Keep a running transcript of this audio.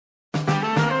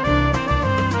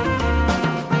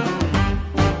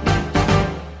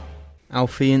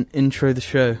Alfie, intro the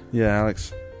show. Yeah,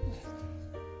 Alex.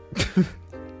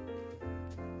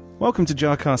 Welcome to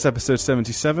JARCAST episode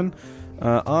 77.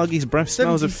 Argy's breath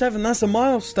smells of... 77, that's a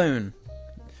milestone.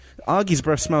 Argy's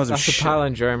breath smells of shit. shit. That's a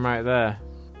palindrome right there.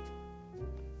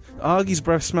 Argy's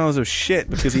breath smells of shit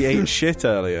because he ate shit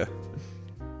earlier.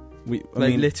 I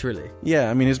mean, literally?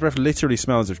 Yeah, I mean, his breath literally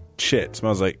smells of shit. It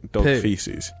smells like dog poo.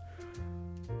 feces.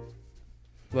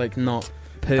 Like, not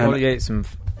poo. He ate some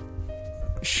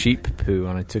sheep poo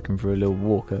and I took him for a little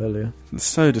walk earlier. It's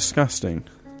so disgusting.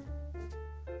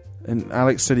 And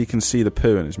Alex said he can see the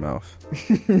poo in his mouth.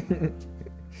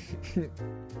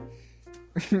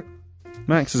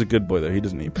 Max is a good boy, though. He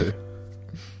doesn't eat poo.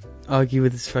 Argue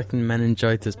with his fucking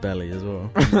meningitis belly as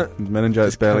well.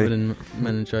 Meningitis belly. Covered in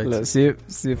meningitis. Let's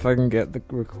see if I can get the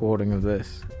recording of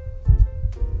this.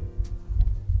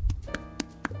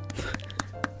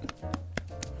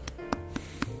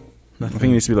 I think it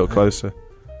needs to be a little closer.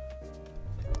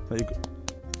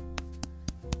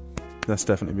 That's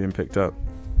definitely being picked up.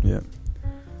 Yeah.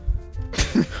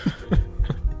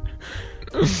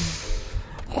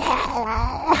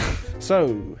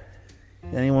 So,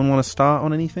 anyone want to start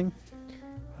on anything?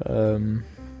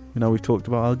 We've talked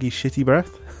about Algy's shitty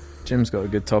breath. Jim's got a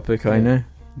good topic, I know.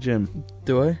 Jim.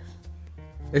 Do I?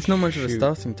 It's not much of a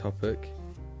starting topic.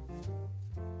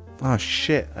 Oh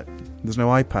shit! There's no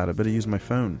iPad. I better use my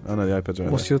phone. Oh no, the iPad's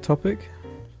right What's there. your topic?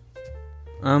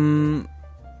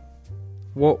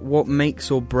 What makes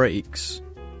or breaks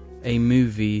a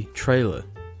movie trailer?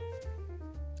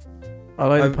 I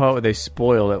like the part where they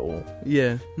spoil it all.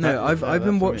 Yeah. No, I've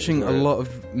been watching a lot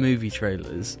of movie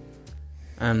trailers,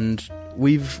 and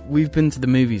we've been to the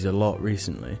movies a lot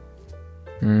recently.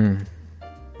 And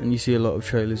you see a lot of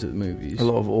trailers at the movies. A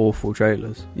lot of awful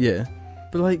trailers. Yeah.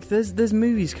 But like there's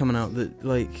movies coming out that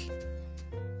like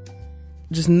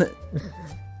just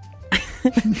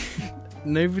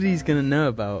nobody's gonna know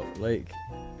about. Like,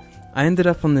 I ended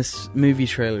up on this movie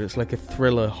trailer. It's like a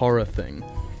thriller horror thing,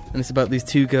 and it's about these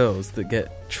two girls that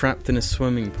get trapped in a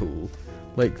swimming pool.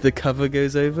 Like, the cover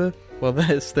goes over while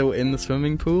they're still in the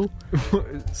swimming pool.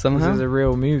 Somehow. This is a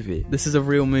real movie. This is a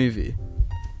real movie.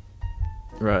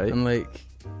 Right. And like,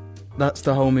 that's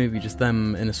the whole movie, just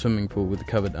them in a swimming pool with the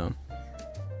cover down.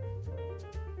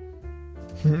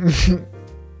 Is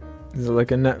it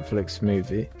like a Netflix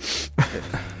movie?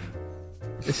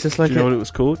 It's just like. Do you know what it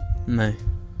was called? No.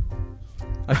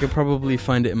 I could probably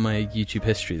find it in my YouTube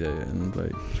history though, and like.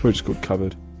 It's probably just called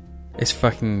Covered. It's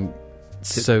fucking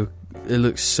so. It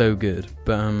looks so good,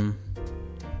 but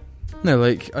no,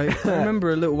 like I remember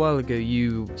a little while ago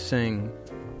you saying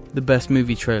the best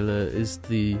movie trailer is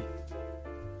the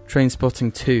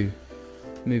Trainspotting 2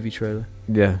 movie trailer.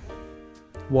 Yeah.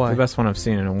 Why? The best one I've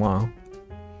seen in a while.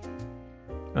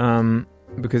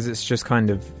 Because it's just kind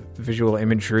of visual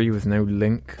imagery with no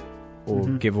link or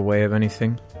giveaway of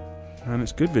anything. And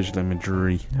it's good visual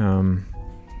imagery.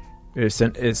 It's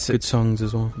good songs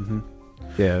as well. Mm-hmm.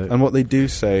 Yeah. And what they do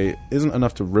say isn't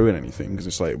enough to ruin anything,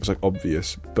 because it was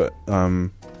obvious, but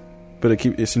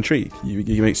it's intrigued.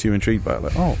 It makes you intrigued by it.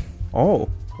 Like, oh.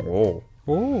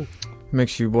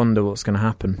 Makes you wonder what's going to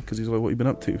happen. Because he's like, what you've been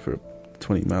up to for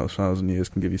 20,000 years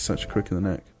can give you such a crick in the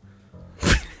neck.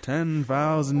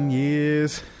 10,000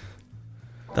 years.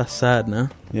 That's sad, no?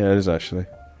 Yeah, it is actually.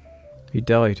 He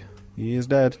died. He is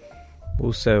dead.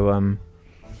 Also,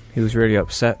 he was really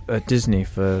upset at Disney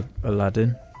for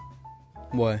Aladdin.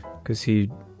 Why? Because he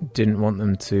didn't want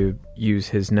them to use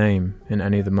his name in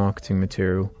any of the marketing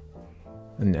material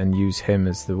and use him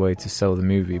as the way to sell the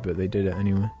movie, but they did it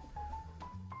anyway.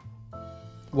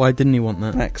 Why didn't he want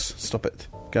that? Max, stop it.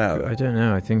 Get out of I don't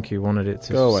know. I think he wanted it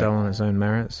to sell on its own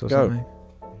merits or something.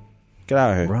 Get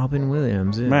out of here. Robin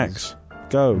Williams is Max,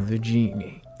 go. the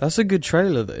genie. That's a good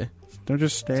trailer, though. Don't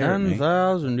just stare at me.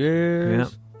 10,000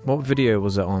 years. Yeah. What video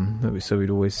was it on? So we'd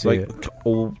always see it.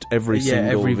 Every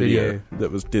single every video that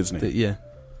was Disney. Yeah.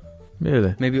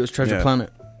 Really? Maybe it was Treasure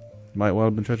Planet. Might well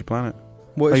have been Treasure Planet.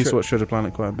 I used to watch Treasure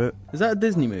Planet quite a bit. Is that a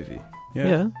Disney movie?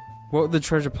 Yeah. What, the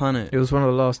Treasure Planet? It was one of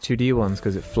the last 2D ones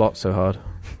because it flopped so hard.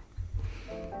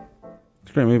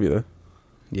 It's a great movie, though.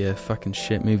 Yeah, fucking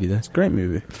shit movie, though. It's a great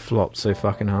movie. It flopped so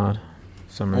fucking hard.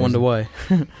 For some reason. I wonder why.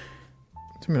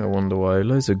 I wonder why.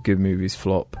 Loads of good movies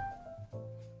flop.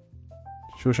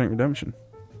 Shawshank Redemption.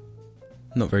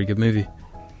 Not very good movie.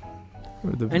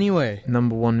 Anyway.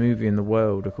 Number 1 movie in the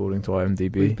world, according to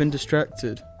IMDb. We've been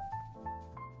distracted.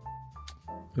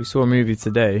 We saw a movie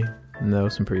today, and there were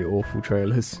some pretty awful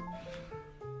trailers.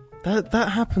 That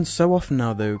happens so often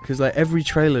now, though, because like every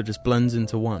trailer just blends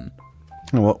into one.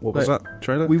 What was that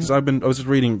trailer? Because I was just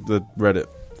reading the Reddit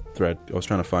thread. I was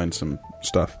trying to find some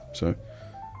stuff. So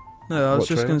No, I was What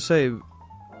just going to say,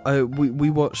 we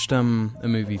watched a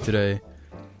movie today,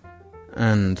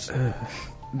 and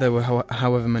there were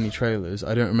however many trailers.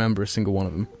 I don't remember a single one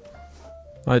of them.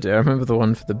 I do. I remember the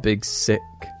one for the big sick.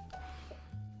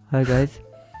 Hi guys,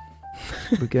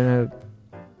 we're gonna.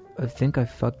 I think I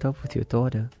fucked up with your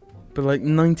daughter. But like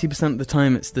 90% of the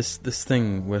time, it's this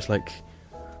thing where it's like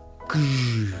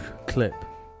clip.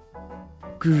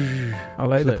 I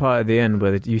like the part at the end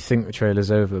where you think the trailer's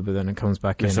over, but then it comes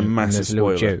back It's in a massive and there's a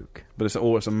little spoiler. joke. But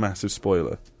it's a massive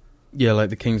spoiler. Yeah, like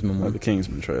the Kingsman Like one. the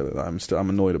Kingsman trailer. I'm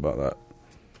annoyed about that.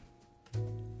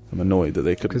 I'm annoyed that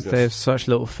they couldn't Because just... they have such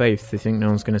little faith, they think no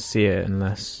one's going to see it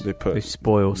unless they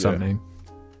spoil something.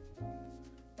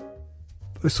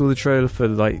 I saw the trailer for,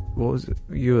 like, what was it?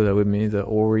 You were there with me, the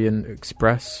Orient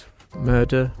Express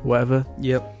murder, whatever.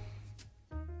 Yep.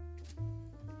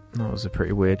 That was a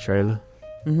pretty weird trailer.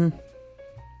 But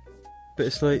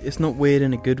it's like, it's not weird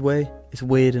in a good way. It's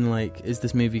weird in like, is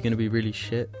this movie going to be really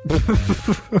shit?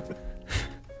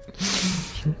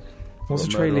 What's the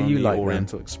trailer you like, then?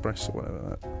 Oriental Express or whatever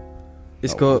that.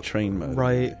 It's That got was a train murder.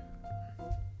 right.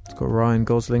 It's got Ryan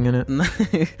Gosling in it.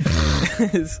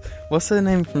 What's her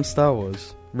name from Star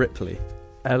Wars? Ripley.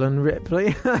 Ellen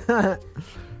Ripley.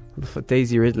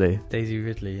 Daisy Ridley. Daisy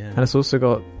Ridley, yeah. And it's also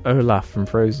got Olaf from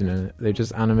Frozen in it. They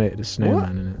just animated a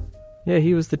snowman in it. Yeah,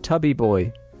 he was the tubby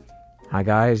boy. Hi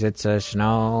guys, it's a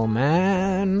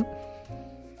snowman.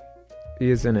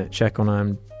 He is in it. Check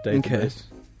on database.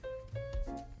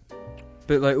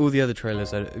 But like all the other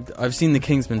trailers, I've seen the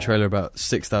Kingsman trailer about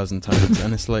 6,000 times,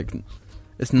 and it's like,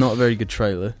 it's not a very good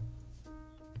trailer.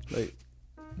 Like,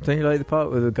 don't you like the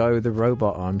part where the guy with the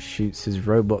robot arm shoots his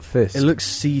robot fist? it looks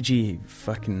CG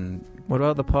fucking... What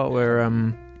about the part where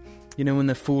You know when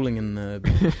they're falling in the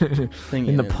thing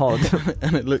in the pod,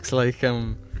 and it looks like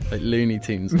Looney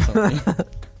Tunes or something.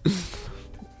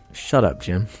 Shut up,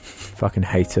 Jim. Fucking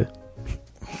hater.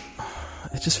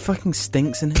 It just fucking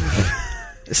stinks in here.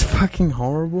 It's fucking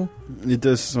horrible. It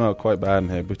does smell quite bad in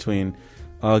here between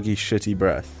Argy's shitty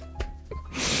breath.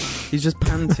 He's just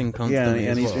panting constantly.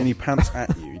 Yeah, and he pants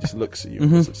at you. He just looks at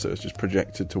you, so it's just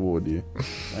projected toward you.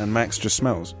 And Max just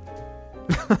smells.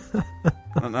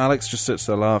 And Alex just sits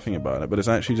there laughing about it, but it's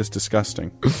actually just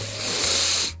disgusting.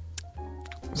 What's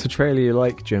a trailer you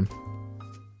like, Jim?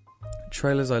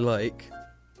 Trailers I like.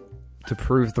 To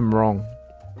prove them wrong.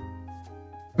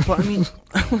 But I mean,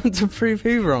 I want to prove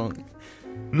who wrong.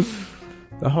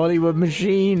 The Hollywood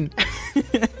machine.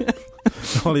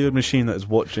 The Hollywood machine that is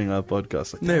watching our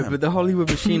podcast. Like, No, damn. but the Hollywood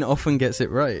machine often gets it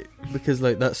right. Because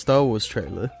like that Star Wars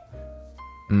trailer,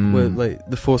 where like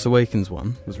the Force Awakens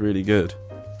one, It was really good.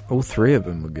 All three of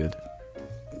them were good.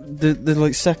 the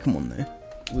like second one though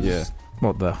was, Yeah.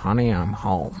 What, the Honey, I'm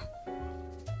Home?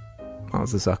 That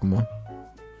was the second one.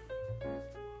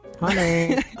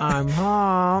 Honey, I'm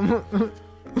home.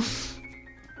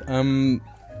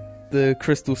 The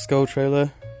Crystal Skull trailer,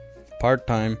 part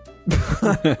time.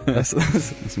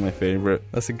 That's my favourite.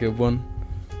 That's a good one.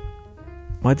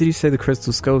 Why did you say the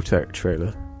Crystal Skull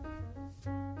trailer?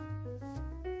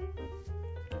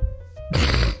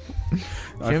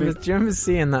 Do you remember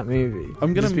seeing that movie?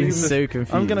 I'm gonna Just being move this, so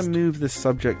confused. I'm gonna move this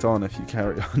subject on if you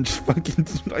carry on. Just fucking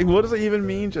like, what does it even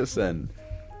mean just then?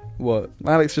 What?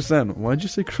 Alex just then, why'd you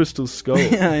say Crystal Skull?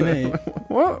 Yeah, I know.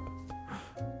 What?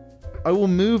 I will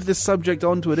move this subject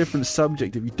on to a different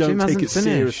subject if you don't Jim take hasn't it finished.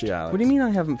 seriously, Alex. What do you mean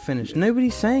I haven't finished?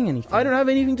 Nobody's saying anything. I don't have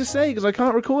anything to say because I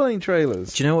can't recall any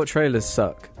trailers. Do you know what trailers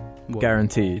suck? What?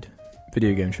 Guaranteed.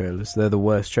 Video game trailers. They're the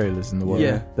worst trailers in the world.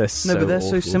 Yeah. They're so No, but they're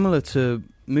so awful. similar to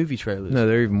movie trailers. No,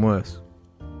 they're even worse.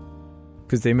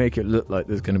 Because they make it look like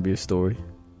there's going to be a story.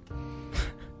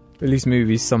 At least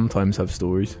movies sometimes have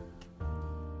stories.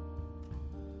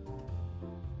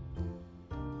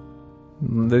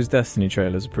 Those Destiny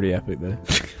trailers are pretty epic, though.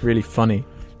 Really funny.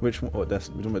 Which one? We're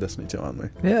talking about Destiny 2, aren't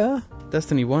we? Yeah.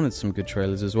 Destiny 1 had some good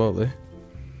trailers as well, though.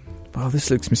 Oh,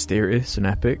 this looks mysterious and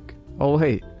epic. Oh,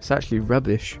 wait, it's actually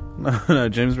rubbish. No,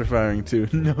 James referring to.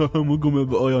 No, I'm going to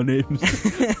buy your names.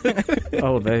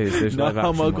 Oh, those No, live I'm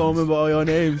action going to ones. buy your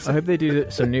names. I hope they do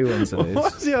some new ones of those.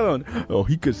 What's the other one? Oh,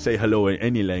 he could say hello in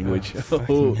any language.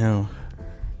 Fucking hell.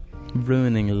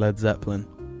 Ruining Led Zeppelin.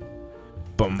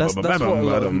 That's what a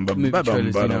lot of movie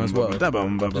trailers do now as well.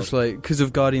 Just like, because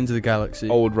of Guardians of the Galaxy.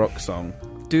 Old rock song.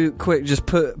 Do it quick, just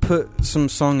put some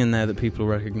song in there that people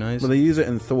recognise. Well, they use it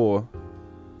in Thor.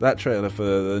 That trailer for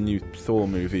the new Thor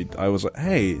movie, I was like,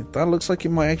 hey, that looks like it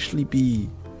might actually be...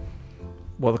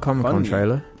 What, the Comic-Con Funny.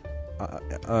 trailer?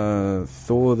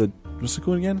 Thor, what's it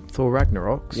called again? Thor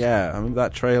Ragnarok? Yeah, I remember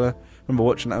that trailer. I remember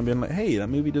watching that and being like, hey, that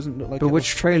movie doesn't look like... But it which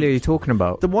looks trailer are you fake. talking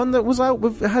about? The one that was out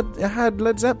with... It had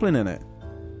Led Zeppelin in it.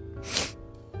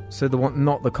 So the one,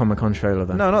 not the Comic-Con trailer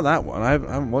then? No, not that one. I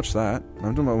haven't watched that.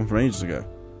 I'm talking about one from ages ago.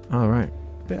 Oh, right.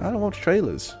 But I don't watch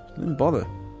trailers. I didn't bother.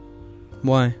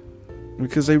 Why?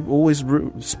 Because they always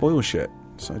spoil shit.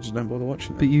 So I just don't bother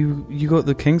watching But them. you got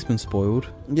the Kingsman spoiled.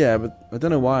 Yeah, but I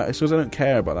don't know why. It's because I don't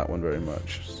care about that one very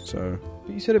much. So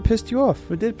But you said it pissed you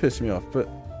off. it did piss me off, but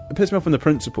it pissed me off in the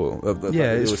principle of the fact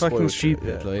that It's it was fucking spoiled shit,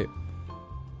 stupid. yeah. Like,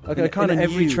 Okay, I kind of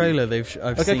every knew. trailer I've Like,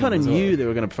 seen. I kind of as knew well. they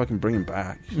were going to fucking bring him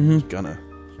back. Mhm. Gonna.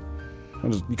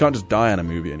 You can't just die in a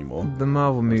movie anymore. The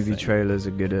Marvel movie thing. trailers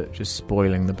are good at just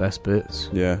spoiling the best bits.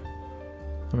 Yeah.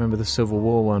 I remember the Civil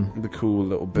War one. The cool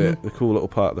little bit, the cool little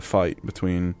part of the fight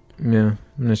between Yeah,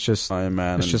 and it's just... Iron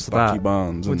Man It's and just Bucky that.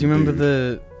 Barnes. Well, and do you remember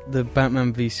Dude. the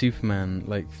Batman v Superman,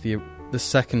 like the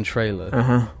second trailer?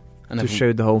 Uh-huh. And Just everyone-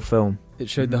 showed the whole film. it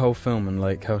showed the whole film and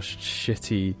like how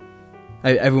shitty.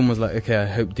 Everyone was like, okay, I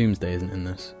hope Doomsday isn't in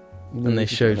this. And they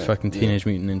showed fucking Teenage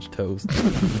Mutant Ninja Turtles.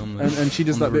 And she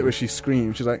does that bit where she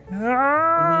screams. She's like,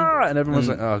 "Ah!" And everyone's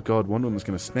And- like, oh god, Wonder Woman's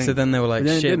gonna stink. So then they were like, But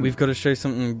then it shit, didn't. we've got to show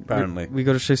something. Apparently. we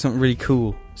got to show something really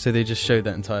cool. So they just showed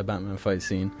that entire Batman fight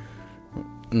scene.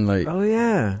 And like, Oh,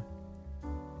 yeah.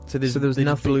 so there was they just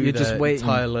nothing- blew you're just their waiting.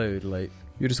 entire load. Like,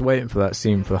 You're just waiting for that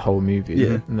scene for the whole movie.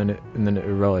 Yeah. And then it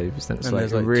arrives. Then it's And like,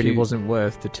 there's it like really two- wasn't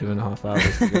worth the 2.5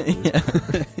 hours to get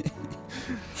through. yeah.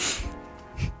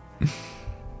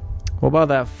 What about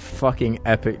that fucking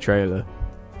epic trailer?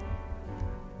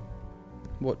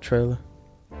 What trailer?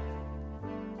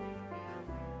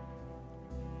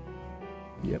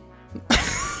 Yep.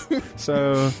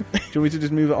 So, do you want me to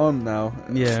just move it on now?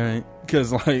 Yeah, right.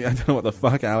 Because like I don't know what the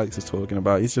fuck Alex is talking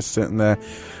about. He's just sitting there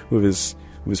with his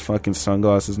fucking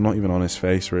sunglasses, not even on his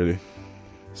face really.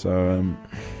 So,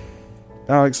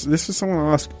 Alex, this is someone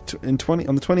asked on the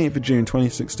 28th of June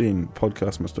 2016.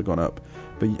 Podcast must have gone up,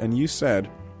 and you said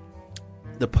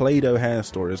the Play-Doh hair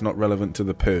story is not relevant to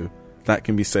the poo. That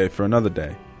can be saved for another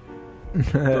day.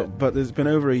 but there's been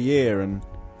over a year and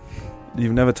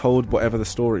you've never told whatever the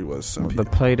story was. So The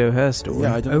Play-Doh hair story?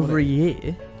 yeah, I don't know Over a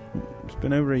year. It's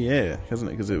been over a year, hasn't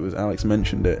it? Because it was Alex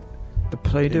mentioned it. The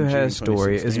Play-Doh in hair June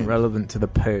story 2016. isn't relevant to the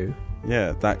poo.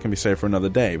 Yeah, that can be saved for another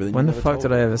day. But then When you the never fuck told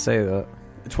did I ever say that?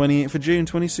 28th of June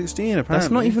 2016, apparently.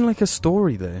 That's not even like a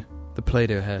story though. The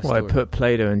Play-Doh hair Well, I story. put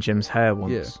Play-Doh in Jim's hair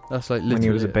once. Yeah, that's like literally When he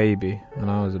was a it. baby,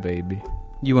 and I was a baby.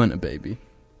 You weren't a baby.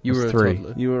 You I were was a 3.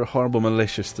 toddler. You were a horrible,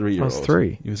 malicious 3-year-old. I was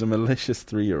 3. You was a malicious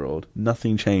 3-year-old.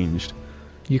 Nothing changed.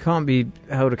 You can't be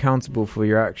held accountable for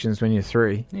your actions when you're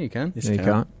 3. Yeah, you can. Yes, No, you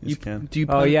can't. Yes, you can. Do you?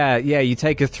 Oh, yeah, you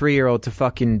take a 3-year-old to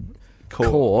fucking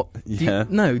court. Do you, Yeah.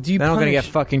 no. Do you? They're not going to get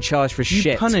punish- fucking charged for Do you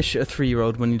shit. punish a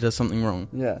 3-year-old when he does something wrong,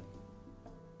 Yeah.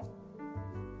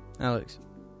 Alex?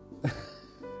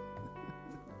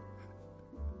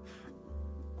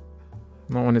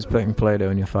 Not when it's putting Play-Doh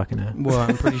in your fucking hair. Well,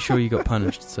 I'm pretty sure you got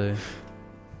punished. So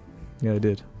Yeah, I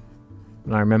did.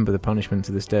 And I remember the punishment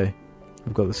to this day.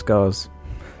 I've got the scars.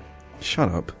 Shut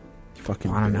up. You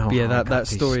fucking. I don't know. but yeah, Oh, I that got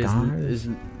these story scars. is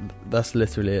that's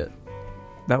literally it.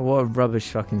 That what a rubbish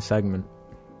fucking segment.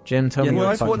 Jim, tell Yeah, me Well,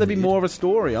 your I thought fucking- there'd be more of a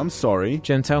story. I'm sorry.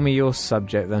 Jim, tell me your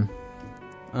subject then.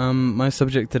 My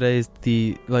subject today is a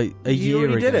You year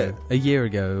already ago. did it. A year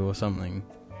ago or something.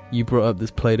 You brought up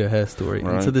this Play-Doh hair story,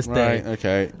 and to this day, Right,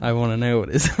 okay. I want to know what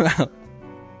it's about.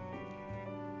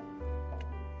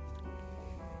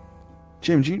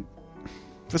 Jim,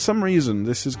 for some reason,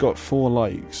 this has got 4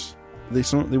 likes. They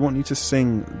want you to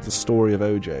sing the story of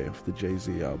OJ off the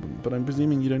Jay-Z album, but I'm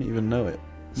presuming you don't even know it.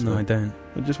 So No, I don't.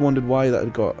 I just wondered why that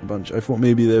had got a bunch. I thought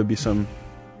maybe there would be some,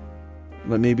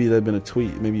 like maybe there'd been a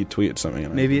tweet. Maybe you tweeted something.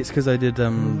 And Maybe it's because I did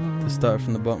the start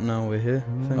from the bottom. Now we're here.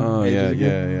 Thing Oh ages yeah,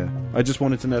 ago. yeah. I just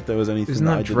wanted to know if there was anything Isn't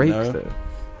that I that didn't Drake know. though?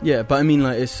 Yeah, but I mean,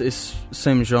 like it's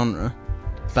same genre,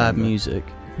 bad Same, music.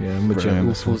 Yeah, I'm with For Jim. him.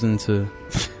 All falls into.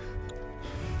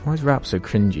 Why is rap so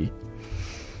cringy?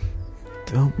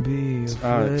 Don't be afraid.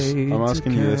 Alex, I'm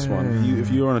asking you this one: to if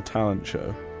you were on a talent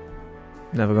show,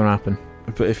 Never gonna happen.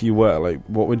 but if you were, like,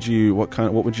 what would you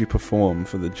perform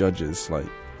for the judges? Like,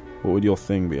 what would your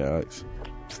thing be, Alex?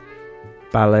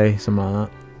 Ballet, something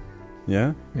like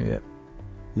Yeah, that. Yeah.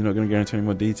 you're not going to go into any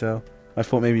more detail. I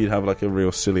thought maybe you'd have like a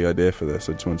real silly idea for this.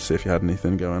 I just wanted to see if you had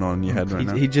anything going on in your head right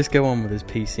now. He'd just go on with his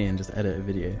PC and just edit a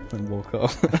video and walk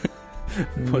off.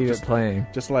 Leave just- it playing.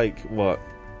 Just like what?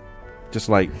 Just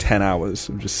like 10 hours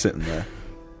of just sitting there.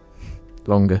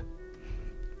 Longer.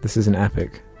 This is an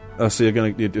epic. Oh, so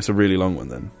it's a really long one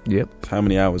then. Yep. How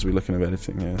many hours are we looking at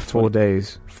editing? Yeah, 4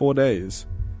 days. 4 days.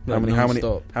 Like,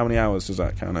 non-stop. How many hours does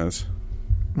that count as?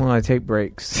 Well, I take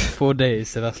breaks. 4 days,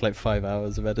 so that's like 5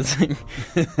 hours of editing.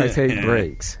 I take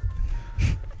breaks.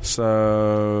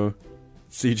 So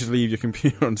So you just leave your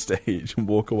computer on stage and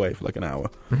walk away for like an hour,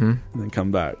 Mm-hmm. and then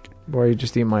come back. Or you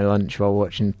just eat my lunch while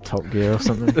watching Top Gear or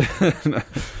something.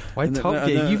 Why And then- Top and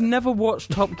Gear? then- You've never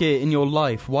watched Top Gear in your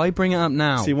life. Why bring it up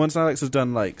now? See, once Alex has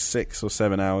done like 6 or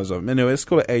 7 hours of, no, let's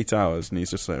call it 8 hours, and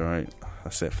he's just like, right,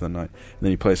 that's it for the night. And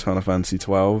then he plays Final Fantasy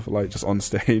 12, like just on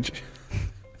stage,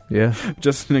 Yeah.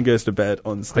 just and then goes to bed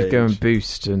on stage. I'd go and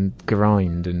boost and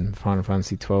grind in Final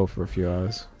Fantasy 12 for a few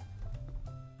hours.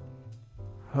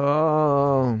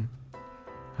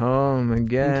 Home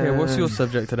again. Okay, what's your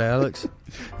subject today, Alex?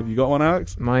 Have you got one,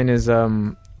 Alex? Mine is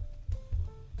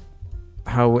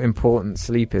how important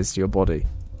sleep is to your body.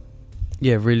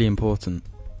 Yeah, really important.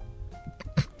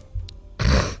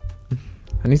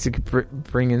 I need to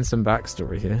bring in some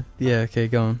backstory here. Yeah, okay,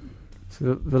 go on.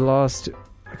 So the last,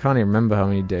 I can't even remember how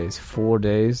many days, 4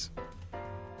 days,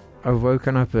 I've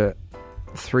woken up at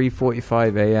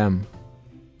 3:45 a.m.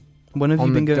 When have On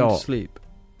you been the going dot. to sleep?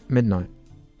 midnight.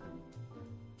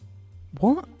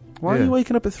 What? Why are Yeah. you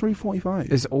waking up at 3:45?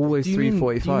 It's always Do you mean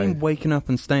 3:45. waking up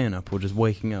and staying up, or just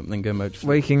waking up and then going back to sleep?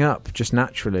 Waking up just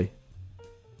naturally.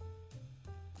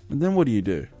 And then what do you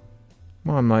do?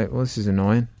 Well, I'm like, well, this is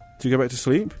annoying. Do you go back to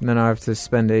sleep? And then I have to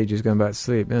spend ages going back to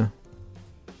sleep, yeah.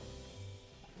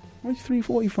 Why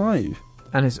 3:45?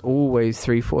 And it's always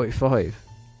 3:45.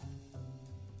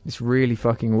 It's really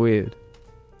fucking weird.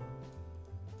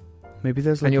 Maybe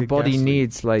there's like And your a body gas leak.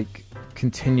 needs, like,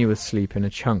 continuous sleep in a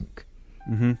chunk.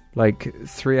 Mm-hmm. Like,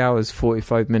 3 hours,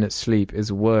 45 minutes sleep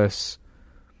is worse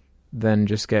than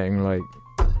just getting, like,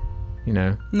 you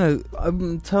know... No,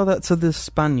 tell that to the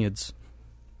Spaniards.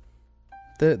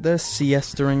 They're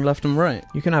siestaing left and right.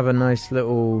 You can have a nice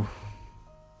little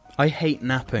I hate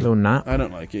napping. nap. I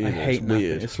don't like it I either. hate It's napping.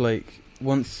 weird. It's like,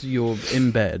 once you're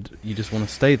in bed, you just want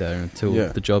to stay there until Yeah.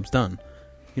 the job's done.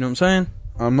 You know what I'm saying?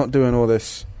 I'm not doing all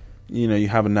this. You know, you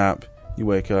have a nap, you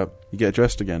wake up, you get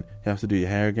dressed again, you have to do your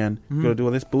hair again, you Mhm. got to do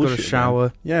all this bullshit. Got to shower,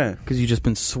 again. Yeah. because you've just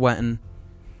been sweating.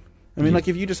 I mean, You- like,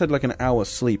 if you just had like an hour's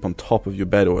sleep on top of your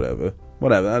bed or whatever,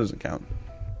 that doesn't count.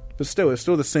 But still, it's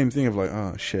still the same thing of like,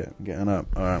 oh shit, I'm getting up.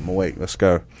 All right, I'm awake. Let's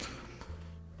go.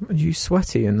 Are you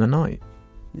sweaty in the night?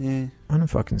 Yeah. I don't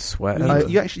fucking sweat.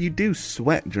 You do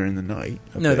sweat during the night.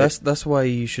 a No, bit. that's why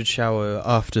you should shower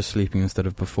after sleeping instead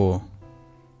of before.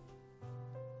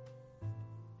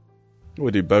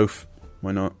 We do both.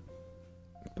 Why not?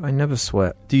 I never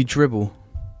sweat. Do you dribble?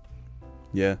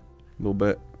 Yeah, a little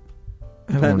bit.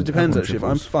 Everyone- It depends everyone actually. If I'm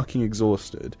dribbles. fucking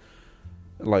exhausted,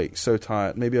 like so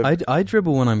tired, maybe I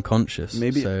dribble when I'm conscious.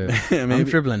 maybe so I'm maybe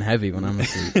dribbling heavy when I'm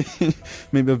asleep.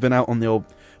 maybe I've been out on the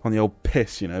old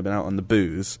piss, you know, been out on the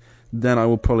booze. Then I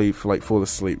will probably fall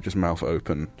asleep, just mouth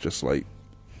open, just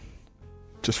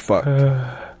fuck.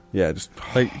 Yeah, just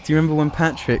Like, do you remember when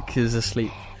Patrick is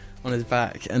asleep on his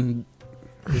back and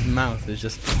his mouth is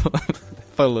just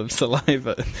full of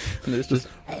saliva, and it's just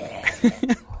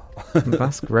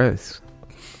That's gross.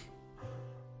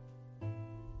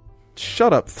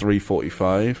 shut up.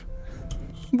 3:45.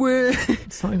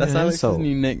 It's not even That's an Alex's insult.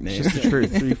 new nickname. It's just the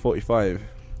truth. 3:45.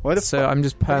 Why the So fuck? I'm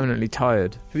just permanently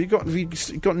tired. Have you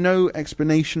got no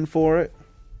explanation for it?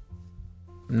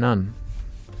 None.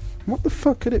 What the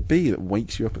fuck could it be that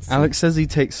wakes you up at 3? Alex says he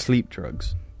takes sleep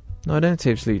drugs. No, I don't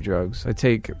take sleep drugs. I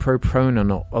take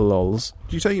propranolols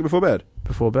Do you take it before bed?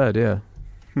 before bed, yeah.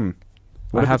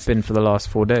 What I if have it's- been for the last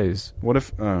 4 days. What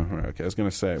if? Oh, right, okay. I was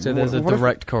gonna say. So there's a what if-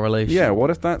 direct correlation. Yeah.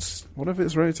 What if it's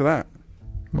related to that?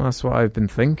 Well, that's what I've been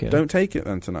thinking. Don't take it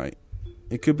then tonight.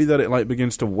 It could be that it like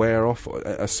begins to wear off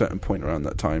at a certain point around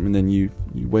that time, and then you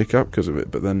wake up because of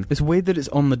it. But then It's weird that it's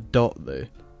on the dot though.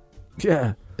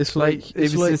 Yeah. It's like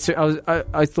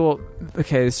I thought,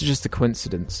 okay, this is just a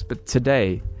coincidence. But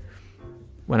today,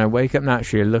 when I wake up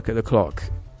naturally and look at the clock,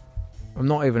 I'm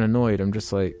not even annoyed. I'm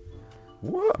just like,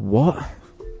 what?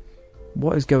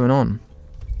 What is going on?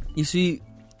 you see,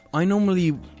 I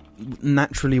normally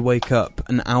naturally wake up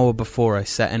an hour before I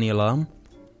set any alarm.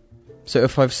 So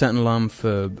if I've set an alarm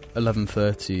for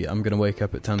 11:30, I'm gonna wake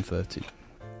up at 10:30.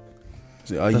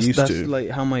 See, I that's, used that's to, like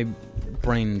how my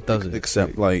brain does it.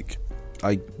 except like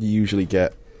I usually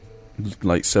get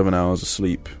like 7 hours of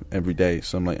sleep every day,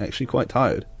 so I'm like actually quite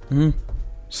tired. Mhm.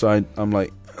 So I'm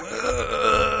like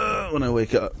when I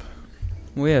wake up.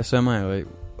 Well, yeah, so am I. Like,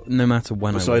 no matter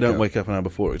when So I I wake don't up. wake up an hour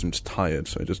before because I'm just tired.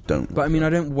 So I just don't. But I mean, I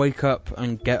don't wake up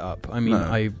and get up. I mean, No,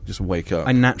 I just wake up.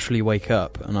 naturally wake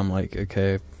up, and I'm like,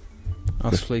 okay,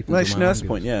 I'll sleep. Well, actually, no, that's the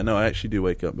point. Yeah, no, I actually do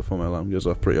wake up before my alarm goes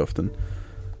off pretty often.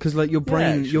 Because like your Yeah,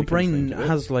 brain, actually, your come to brain think of it.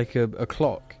 has like a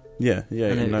clock, Yeah, and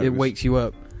it it knows. wakes you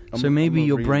up. So I'm maybe not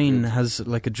your really brain good. has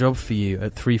like a job for you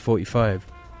at 3:45.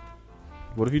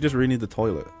 What if you just really need the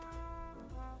toilet?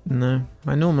 No,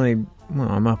 I normally Well,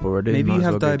 I'm up already. Maybe Might you as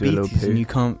have well go do a little diabetes and poo. you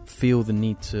can't feel the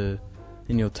need to,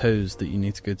 in your toes, that you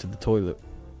need to go to the toilet.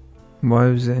 Why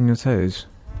was it in your toes?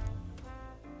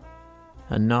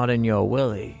 And not in your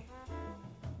willy.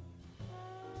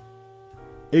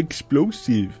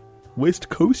 Explosive. West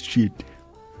Coast shit.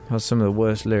 Has some of the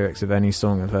worst lyrics of any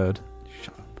song I've heard.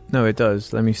 Shut up. No, it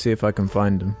does. Let me see if I can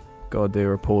find them. God,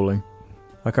 they're appalling.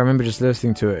 Like, I remember just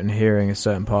listening to it and hearing a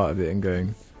certain part of it and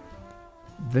going,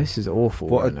 this is awful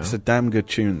right now. It's a damn good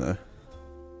tune, though.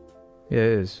 Yeah,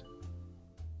 it is.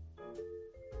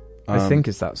 I think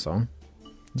it's that song.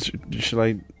 Should I...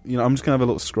 You know, I'm just going to have a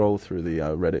little scroll through the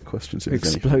Reddit questions. If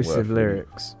there's anything Explosive worth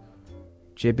lyrics.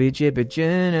 Jibby jibby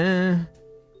jinna.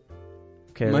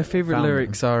 Okay, My favourite found them.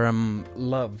 lyrics are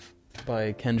Love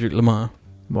by Kendrick Lamar.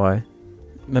 Why?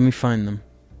 Let me find them.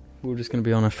 We're just going to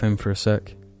be on our phone for a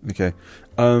sec. Okay.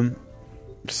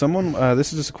 Someone...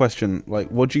 this is just a question. Like,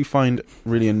 what do you find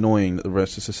really annoying that the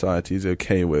rest of society is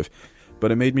okay with?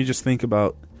 But it made me just think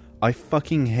about... I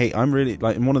fucking hate... I'm really...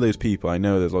 Like, I'm one of those people. I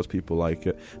know there's lots of people like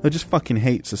it. I just fucking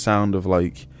hates the sound of,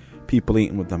 like, people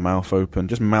eating with their mouth open.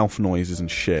 Just mouth noises and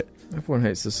shit. Everyone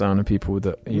hates the sound of people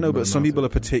that eat No, with but some mouth people are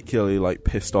open. particularly, like,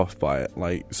 pissed off by it.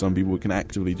 Like, some people can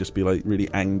actively just be, like, really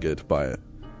angered by it.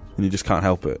 And you just can't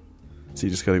help it. So you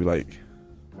just gotta be like...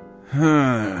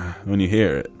 when you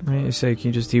hear it. Wait a sec, can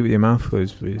you just eat with your mouth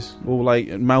closed, please? Well, like,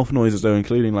 mouth noises, though,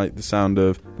 including, like, the sound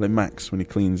of, like, Max when he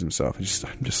cleans himself. I'm just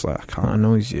like, I That can't...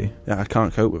 annoys you. Yeah, I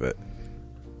can't cope with it.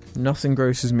 Nothing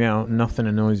grosses me out, nothing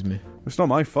annoys me. It's not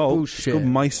my fault. Bullshit. It's called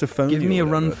misophonia. Give me or a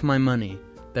run whatever. for my money.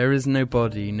 There is no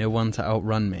body, no one to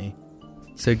outrun me.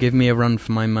 So give me a run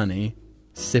for my money.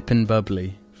 Sippin'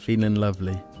 bubbly, feeling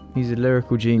lovely, He's a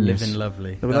lyrical genius. living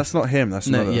lovely. No, but that's not him. That's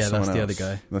No, another, yeah, someone that's the else.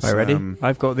 other guy. That's, Alright, ready?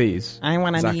 I've got these. I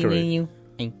wanna Zachary. you.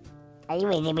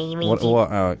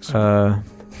 What, Alex? God,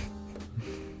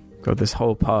 this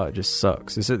whole part just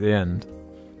sucks. It's at the end.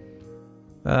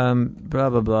 Blah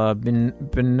blah blah. Been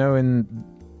knowing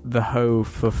the hoe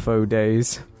for 4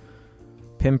 days.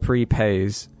 Pimpery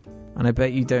pays, and I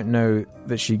bet you don't know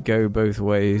that she go both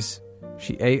ways.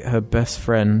 She ate her best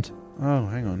friend. Oh,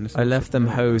 hang on. I left them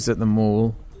hoes at the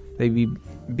mall. They be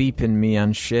beeping me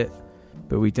and shit,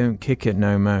 but we don't kick it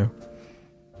no mo.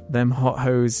 Them hot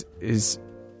hoes is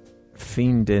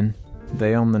fiending.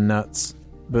 They on the nuts,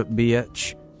 but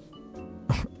bitch,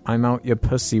 I'm out your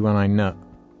pussy when I nut.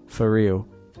 For real.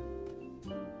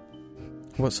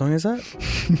 What song is that?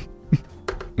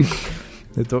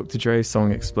 The Dr. Dre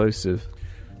song Explosive.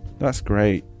 That's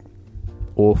great.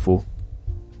 Awful.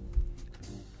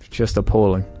 Just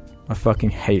appalling. I fucking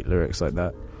hate lyrics like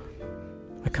that.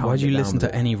 I can't. Why'd you listen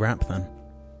to any rap then?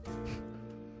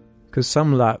 Because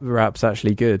some rap's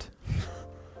actually good.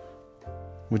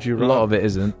 Would you A rather, lot of it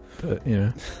isn't, but you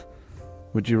know.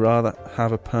 Would you rather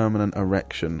have a permanent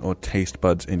erection or taste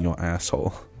buds in your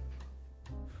asshole?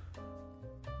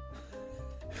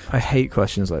 I hate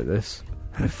questions like this.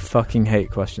 I fucking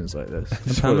hate questions like this. A Just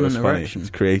thought it permanent was funny. erection. It's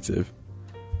creative.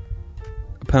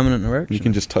 A permanent erection? You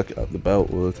can just tuck it up the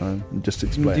belt all the time and just You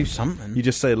can explain. do something. You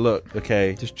just say, look,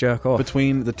 okay, Just jerk off.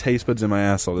 between the taste buds in my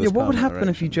asshole, Yeah, there's what would permanent happen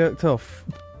if you erection. jerked off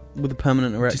with a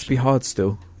permanent erection? Just be hard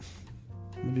still.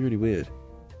 It'd be really weird.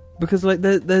 Because like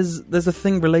there's a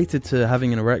thing related to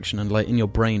having an erection and like in your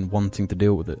brain wanting to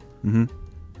deal with it. Mm-hmm.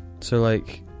 So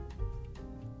like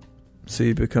So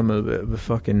you become a bit of a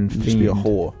fucking fiend. Just be a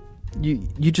whore.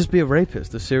 you just be a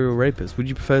rapist, a serial rapist. Would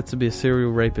you prefer to be a serial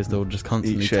rapist or just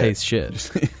constantly Eat shit. taste shit?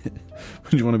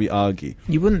 Would you want to be argy?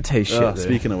 You wouldn't taste shit though.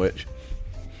 Speaking of which,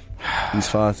 he's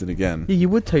farted again. Yeah, you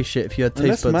would taste shit if you had taste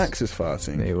Unless buds. Max is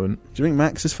farting. No, you wouldn't. Do you think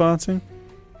Max is farting?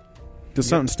 Because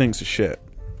something stinks of shit.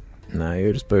 No,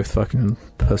 you're just both fucking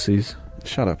pussies.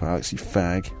 Shut up, Alex, you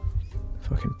fag.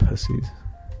 Fucking pussies.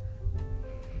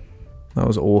 That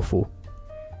was awful.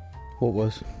 What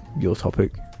was Your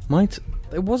topic.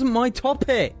 it wasn't my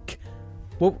topic.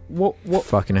 What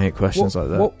Fucking hate questions like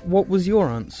that. What was your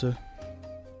answer?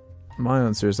 My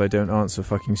answer is I don't answer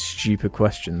fucking stupid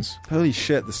questions. Holy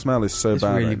shit, the smell is so It's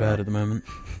bad. really right bad now. at the moment.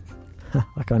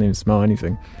 I can't even smell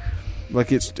anything.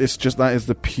 Like it's just that is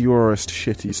the purest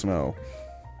shitty smell,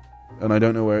 and I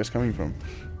don't know where it's coming from.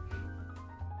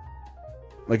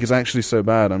 Like it's actually so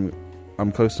bad.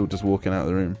 I'm close to just walking out of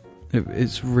the room.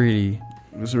 It's really.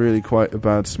 It's really quite a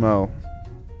bad smell.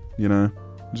 You know,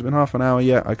 it's been half an hour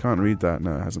yet. I can't read that.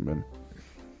 No, it hasn't been.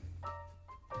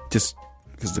 Just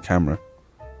because of the camera.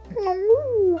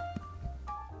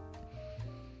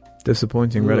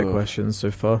 Disappointing Reddit Ugh. questions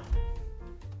so far.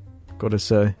 Gotta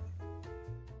say.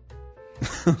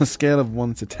 On a scale of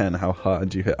 1 to 10, how hard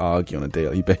do you hit argue on a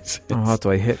daily basis? How hard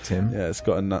do I hit him? Yeah, it's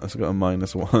got a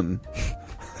 -1.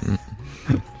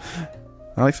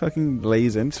 Alex fucking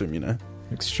lays into him, you know.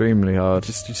 Extremely hard.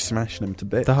 Just smashing him to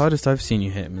bits. The hardest I've seen you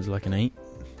hit him is like an 8.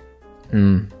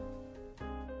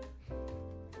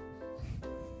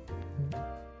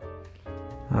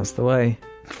 That's the way.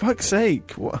 For fuck's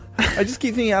sake. What? I just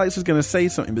keep thinking Alex was going to say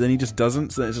something, but then he just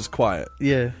doesn't, so then it's just quiet.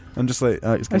 Yeah. I'm just like,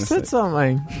 Alex I said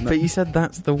something. No. But you said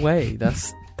that's the way.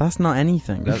 That's not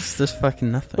anything. That's just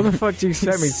fucking nothing. What the fuck do you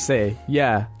expect me to say?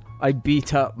 Yeah, I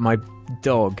beat up my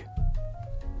dog.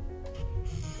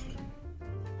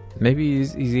 Maybe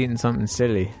he's eating something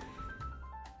silly.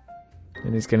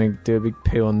 And he's going to do a big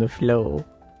poo on the floor.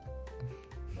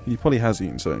 He probably has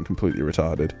eaten something completely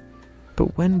retarded.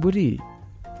 But when would he?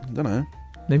 I don't know.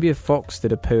 Maybe a fox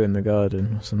did a poo in the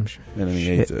garden or some shit. And then he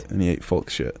ate it, and he ate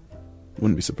fox shit.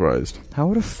 Wouldn't be surprised. How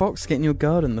would a fox get in your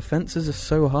garden? The fences are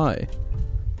so high.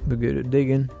 We're good at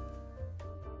digging.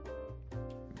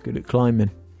 Good at climbing.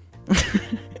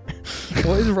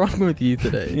 What is wrong with you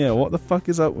today? Yeah, what the fuck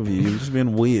is up with you? You're just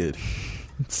being weird.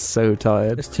 So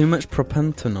tired. It's too much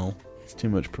propentanol. It's too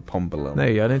much propombalone. No,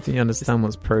 I don't think you understand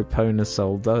what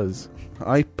proponosol does.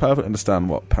 I perfectly understand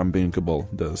what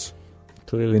pambinkabol does.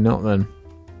 Clearly not then.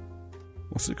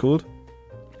 What's it called?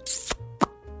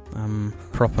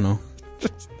 Propanol.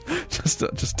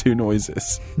 just two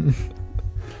noises.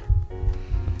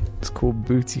 It's called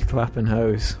Booty Clapping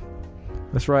Hose.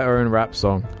 Let's write our own rap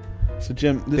song. So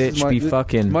Jim,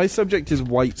 Fucking. My subject is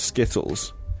white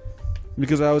Skittles.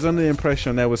 Because I was under the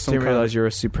impression there was some Didn't kind realise of you're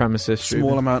a supremacist.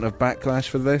 small amount of backlash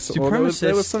for this. Supremacist.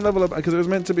 There was some level of... Because it was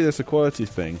meant to be this equality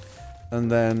thing.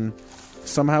 And then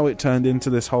somehow it turned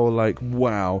into this whole, like,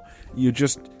 wow, you're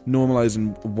just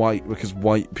normalising white because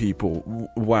white people...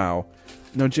 Wow.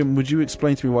 Now, Jim, would you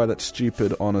explain to me why that's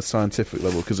stupid on a scientific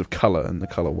level because of colour and the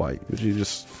colour white? Would you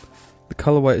just... The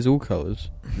colour white is all colours.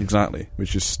 Exactly.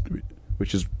 Which is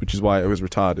why it was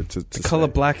retarded to The colour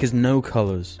black is no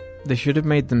colours. They should have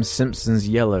made them Simpsons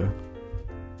yellow.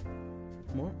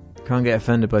 What? Can't get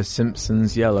offended by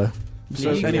Simpsons yellow.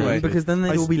 So Yeah, anyway, because then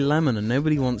they'd all be lemon, and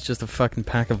nobody wants just a fucking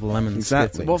pack of lemon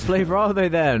Exactly. Skittles. What flavour are they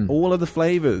then? all of the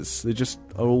flavours, they just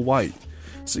are all white.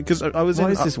 Because I was Why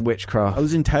in is this witchcraft? I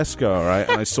was in Tesco, right,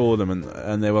 and I saw them,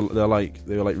 and they were like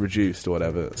reduced or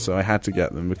whatever. So I had to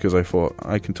get them because I thought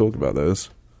I can talk about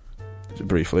those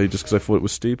briefly, just because I thought it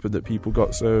was stupid that people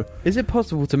got so. Is it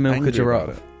possible to milk a angry about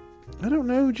giraffe? it. I don't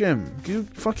know, Jim.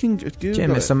 Google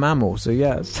Jim, it. it's a mammal, so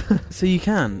yes. So you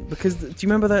can, because do you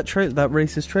remember that that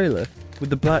racist trailer with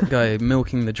the black guy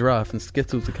milking the giraffe and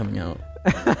Skittles are coming out?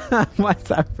 Why is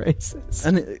that racist?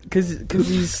 And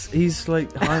because he's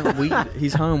like high on weed,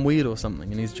 he's high on weed or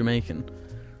something, and he's Jamaican.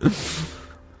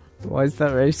 Why is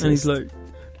that racist? And he's like,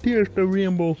 "Here's the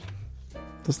rainbow."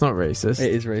 That's not racist.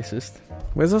 It is racist.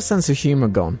 Where's our sense of humour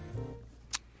gone?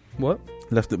 What?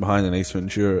 Left it behind in Ace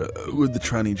Ventura with the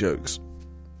tranny jokes.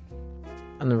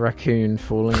 And the raccoon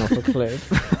falling off a cliff.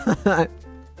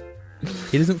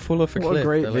 He doesn't fall off a cliff. What a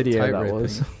great They're, like, video that tight-roping.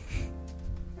 was.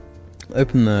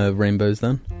 Open the rainbows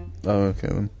then. Oh, okay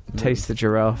then. Taste the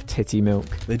giraffe titty milk.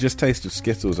 They just taste of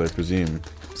Skittles, I presume.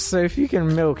 So if you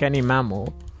can milk any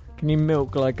mammal, can you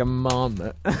milk like a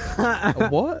marmot? A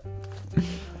what?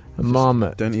 A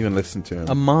marmot. Don't even listen to him.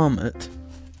 A marmot.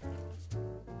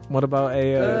 What about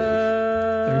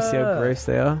a... let me see how gross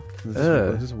they are.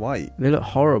 This is white. They look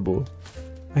horrible.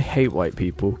 I hate white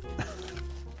people.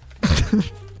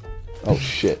 Oh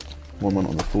shit! One went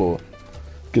on the floor.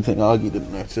 Good thing Argy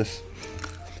didn't notice.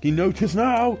 He noticed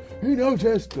now. He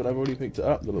noticed, but I've already picked it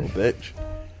up, the little bitch.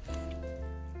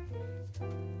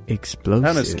 Explosive. I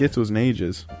haven't had Skittles in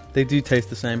ages. They do taste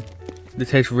the same. They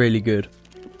taste really good.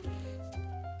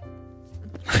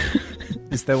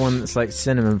 Is there one that's like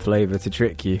cinnamon flavour to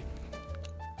trick you?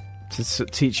 To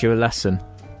teach you a lesson?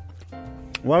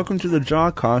 Welcome to the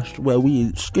JARCAST, where we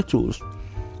eat Skittles.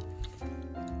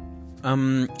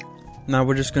 Now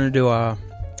we're just going to do our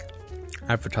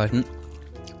advertisement.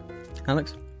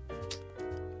 Alex?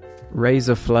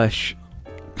 RAZORFLESH.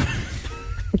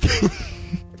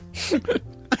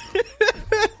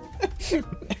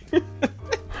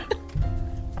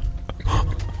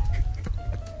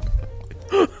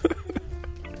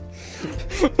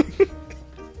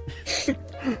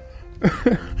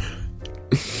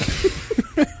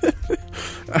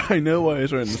 I know why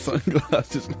he's wearing the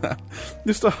sunglasses now.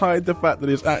 Just to hide the fact that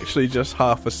he's actually just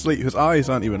half asleep. His eyes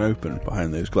aren't even open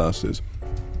behind those glasses.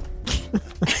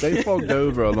 They fogged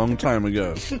over a long time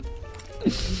ago.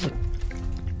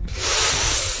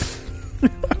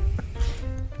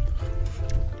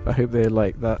 I hope they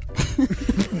like that.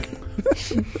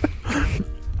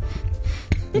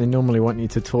 They normally want you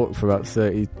to talk for about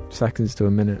 30 seconds to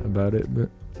a minute about it, but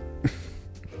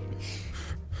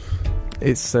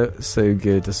It's so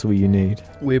good. That's all you need.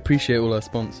 We appreciate all our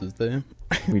sponsors, though.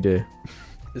 We do.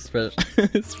 Especially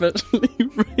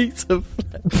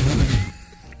RAZORFLESH.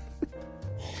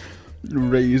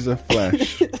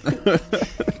 RAZORFLESH.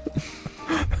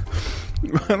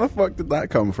 Where the fuck did that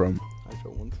come from? I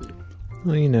don't want to.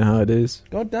 Well, you know how it is.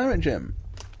 God damn it, Jim.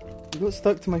 You got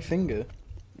stuck to my finger.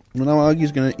 Well, now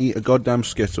Argy's going to eat a goddamn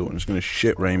Skittle and it's going to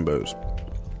shit rainbows.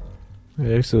 Yeah,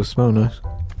 they still smell nice.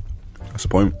 That's the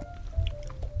point.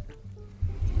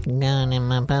 Going in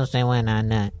my pussy when I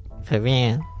nut. For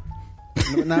real.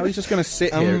 Now he's just going to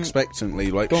sit here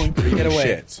expectantly, like, Go on, get away.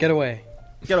 shit. Get away.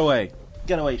 Get away.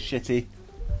 Get away, shitty.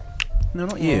 No,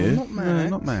 not you. not Max. No,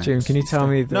 not Max. Jim, can you tell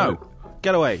me that No.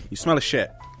 Get away. You smell of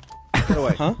shit. Get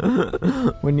away. Huh?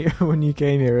 when you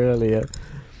came here earlier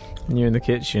and you're in the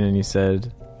kitchen and you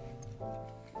said,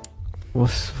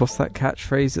 what's that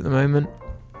catchphrase at the moment?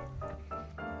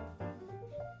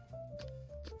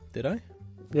 Did I?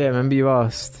 Yeah, remember you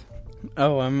asked.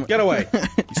 Oh, Get away.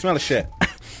 You smell of shit.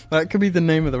 that could be the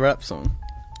name of the rap song.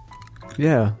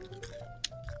 Yeah.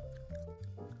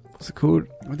 What's it called?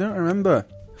 I don't remember.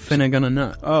 Finna gonna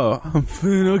nut. Oh, I'm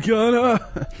finna gonna.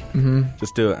 Mm-hmm.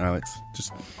 Just do it, Alex.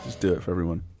 Just do it for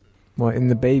everyone. What, in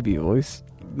the baby voice?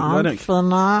 I don't.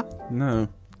 finna. No.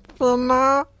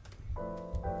 Finna.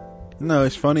 No,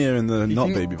 it's funnier in the Do you not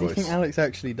think- baby Do you voice. think Alex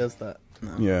actually does that?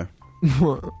 No. Yeah.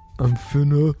 What? I'm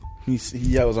finna He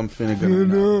yells, I'm finna gonna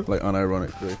nut, like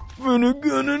unironically.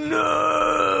 gonna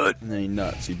nut. And then he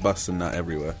nuts. He busts a nut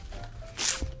everywhere.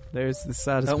 There's the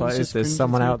saddest That part was is just there's cringy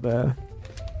someone too. out there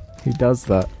who does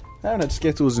that. I haven't had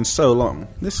Skittles in so long.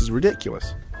 This is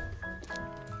ridiculous.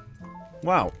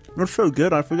 Wow. They're so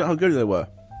good, I forgot how good they were.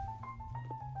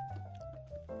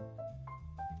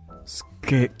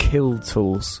 Kill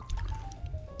tools.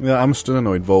 Yeah, I'm still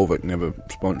annoyed Volvic never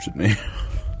sponsored me.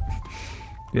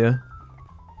 Yeah.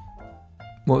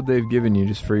 What they've given you,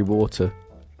 just free water.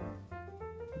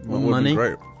 That would've been Money?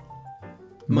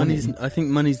 Great. I think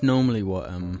money's normally what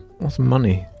What's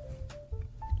money?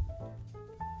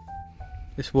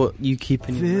 it's what you keep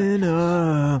in your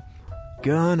Finna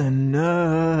gonna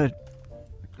nut.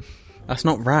 That's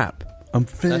not rap. I'm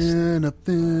finna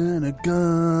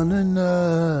gonna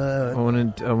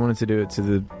nut. I wanted to do it to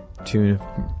the tune of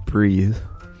Breathe.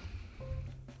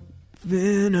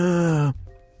 Finna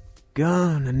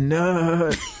gonna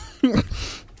nut.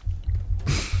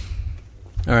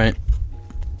 Alright.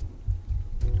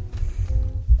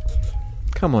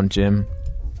 Come on, Jim.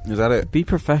 Is that it? Be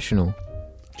professional.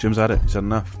 Jim's had it. He's had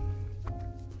enough.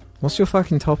 What's your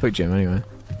fucking topic, Jim, anyway?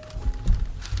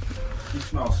 You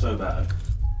smell so bad.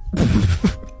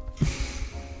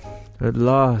 At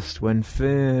last, when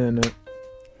finna...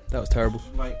 That was terrible.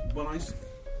 Like, when I...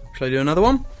 Shall I do another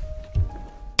one?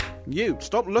 You,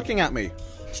 stop looking at me.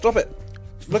 Stop it.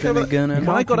 Look Finna over gonna When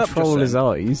I got up control just his then,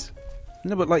 eyes.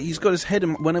 No, but like he's got his head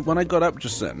in. When I got up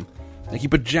just then, like he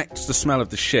projects the smell of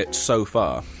the shit so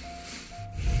far.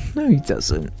 No, he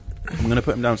doesn't. I'm gonna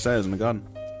put him downstairs in the garden.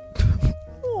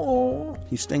 Oh.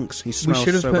 He stinks. He We smells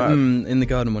should have so put bad. him in the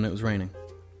garden when it was raining.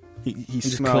 He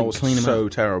just smells clean him so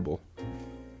terrible.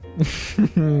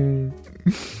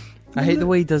 I hate the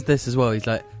way he does this as well. He's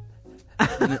like...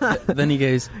 then he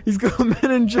goes... He's got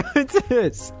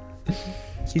meningitis.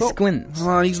 He squints.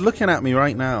 Oh, he's looking at me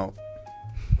right now.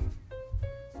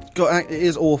 God, it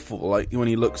is awful. Like when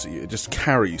he looks at you, it just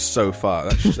carries so far.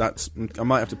 That's. I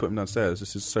might have to put him downstairs.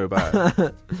 This is so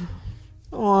bad.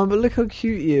 Oh, but look how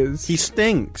cute he is. He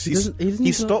stinks. He doesn't He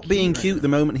even stopped look being cute cute the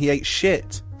moment he ate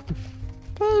shit.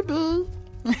 Baby.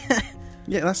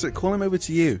 Yeah, that's it. Call him over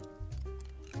to you.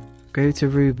 Go to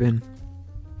Ruben.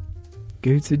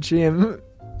 Go to Jim.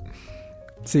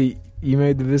 See, you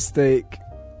made the mistake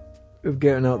of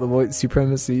getting out the white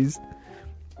supremacies.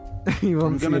 He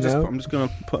wants you now. I'm just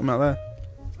gonna put him out there.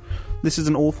 This is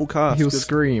an awful cast. He'll 'cause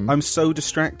scream. I'm so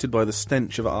distracted by the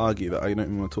stench of Argy that I don't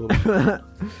even want to talk about.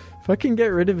 Fucking get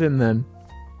rid of him then.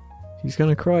 He's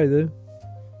gonna cry though.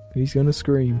 He's gonna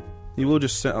scream. He will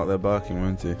just sit out there barking,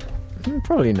 won't he?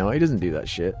 Probably not. He doesn't do that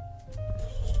shit.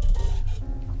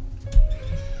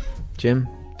 Jim,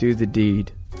 do the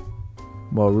deed.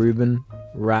 While Ruben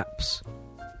raps.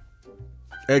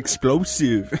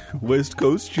 Explosive West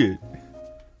Coast shit.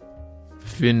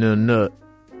 Finna nut.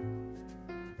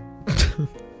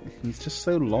 He's just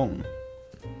so long.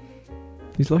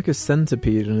 He's like a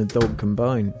centipede and a dog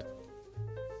combined.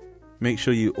 Make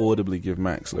sure you audibly give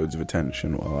Max loads of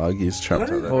attention while Argy's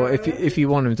trapped out there. Or if you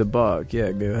want him to bark,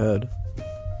 yeah, go ahead.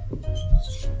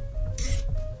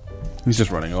 He's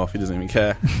just running off. He doesn't even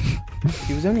care.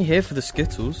 He was only here for the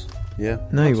Skittles. Yeah.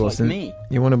 No, he Much like wasn't. me.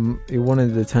 He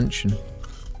wanted attention.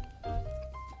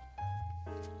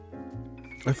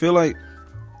 I feel like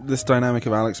this dynamic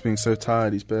of Alex being so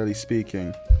tired he's barely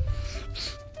speaking.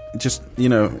 Just,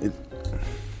 and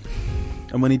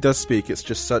when he does speak, it's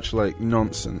just such, like,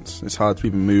 nonsense. It's hard to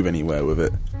even move anywhere with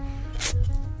it.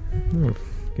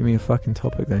 Give me a fucking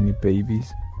topic then, you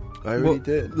babies. I really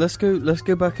did. Let's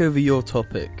go back over your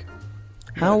topic.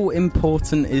 How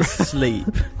important is sleep?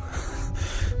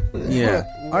 Yeah.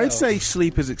 I'd say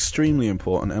sleep is extremely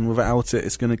important, and without it,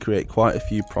 it's going to create quite a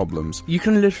few problems. You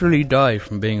can literally die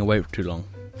from being awake for too long.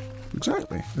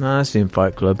 Exactly. Nah, I've seen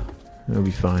Fight Club. It'll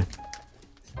be fine.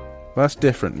 But that's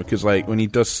different, because, like, when he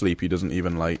does sleep, he doesn't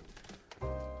even, like...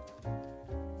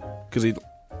 Because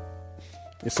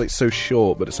it's, like, so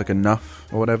short, but it's, like, enough,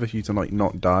 or whatever, for you to, like,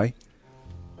 not die.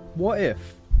 What if?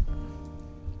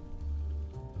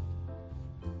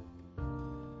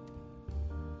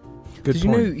 Good Did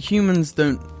point. you know humans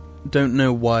don't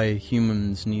know why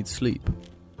humans need sleep?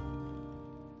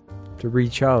 To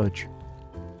recharge.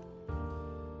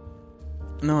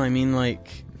 No, I mean,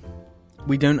 like,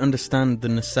 we don't understand the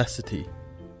necessity.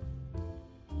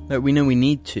 Like, we know we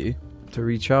need to. To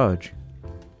recharge.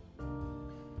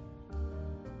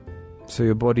 So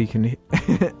your body can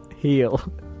heal.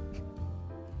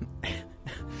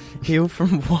 Heal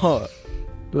from what?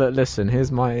 Look, listen,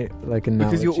 here's my, like,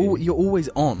 analogy. Because you're always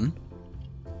on.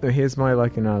 Here's my,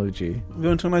 like, analogy.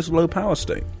 Go into a nice low power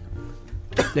state.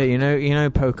 Yeah, you know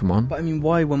Pokemon? But I mean,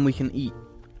 why when we can eat?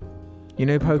 You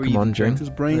know Pokemon, Jim? Because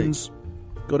brains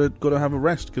gotta have a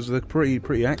rest, because they're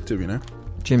pretty active, you know?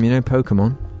 Jim, you know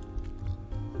Pokemon?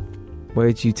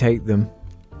 Where do you take them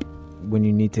when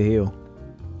you need to heal?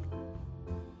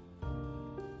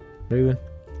 Ruben?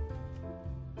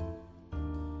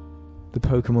 The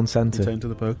Pokemon You Center. take to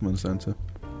the Pokemon Center.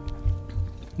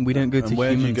 We don't go to And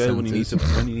where do you human go when you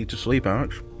centers. need to sleep,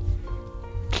 Alex?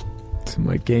 To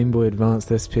my Game Boy Advanced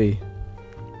SP.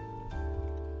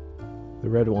 The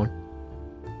red one.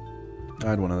 I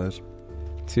had one of those.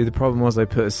 See, the problem was I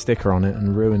put a sticker on it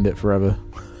and ruined it forever.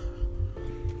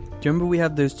 Do you remember we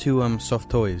had those two soft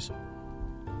toys?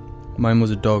 Mine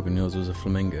was a dog and yours was a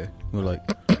flamingo. We were like,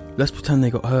 let's pretend they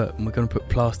got hurt and we're going to put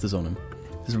plasters on them.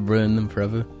 Just ruin them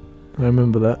forever. I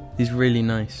remember that. These really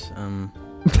nice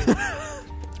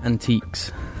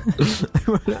antiques.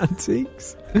 They were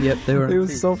antiques? Yep, they were They were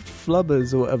antiques. soft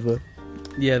flubbers or whatever.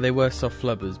 Yeah, they were soft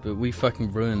flubbers, but we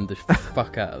fucking ruined the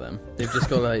fuck out of them. They've just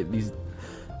got like these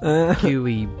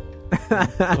gooey,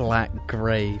 black,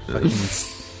 grey fucking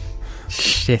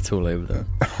shit all over them.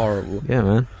 Horrible. Yeah,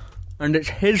 man. And it's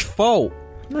his fault.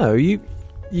 No, you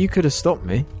could have stopped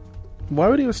me. Why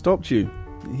would he have stopped you?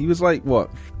 He was like, what,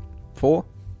 4?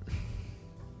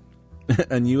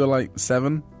 And you were like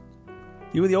 7?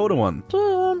 You were the older one.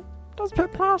 Jim, let's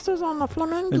put plasters on the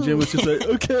flamingo. And Jim was just like,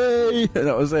 okay. And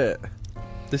that was it.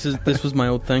 This was my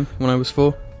old thing when I was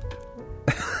 4.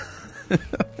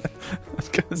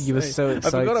 You were so I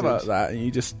excited. forgot about that, and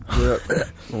you just were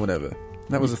or whatever.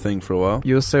 That was a thing for a while.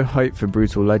 You were so hyped for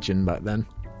Brutal Legend back then.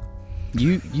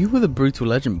 You were the Brutal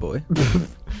Legend boy.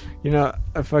 You know,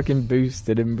 I fucking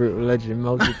boosted in Brutal Legend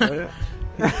multiplayer.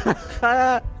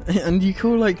 And you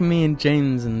call like me and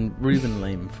James and Ruben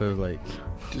lame for like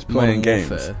Just Modern playing games.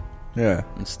 Warfare Yeah.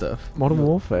 and stuff. Modern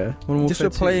Warfare. Modern Just Warfare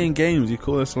for 2. playing games, you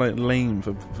call us like lame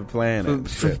for playing it.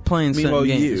 For Shit. playing certain Meanwhile,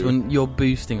 games you- when you're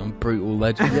boosting on Brutal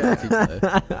Legend.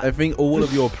 multiplayer. I think all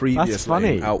of your previous That's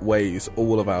funny. lame outweighs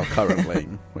all of our current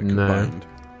lame like, No.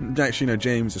 combined. Actually, no,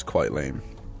 James is quite lame.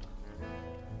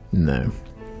 No.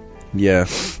 Yeah.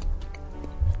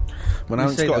 When You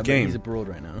Alex say got a that, but game, he's abroad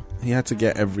right now. he had to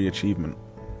get every achievement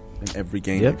in every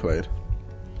game Yep. he played.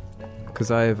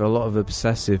 Because I have a lot of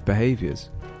obsessive behaviours.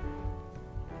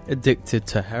 Addicted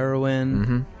to heroin,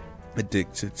 Mm-hmm.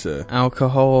 Addicted to...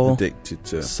 alcohol, Addicted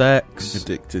to... sex.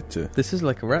 Addicted to... This is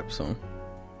like a rap song.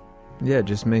 Yeah,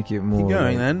 just make it more Keep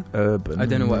going, like, then. urban. I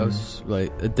don't know what else.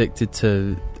 Like addicted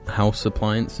to house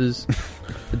appliances,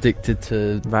 addicted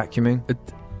to Vacuuming.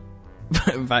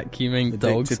 vacuuming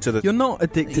dogs. Addicted to the... You're not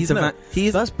addicted to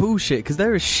he's That's bullshit. Because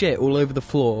there is shit all over the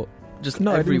floor, just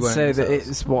No, I didn't everywhere. say in that this house.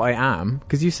 it's what I am.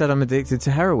 Because you said I'm addicted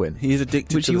to heroin. He's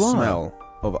addicted Which to the you are. smell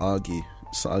of Argy's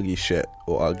shit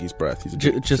or Argy's breath. He's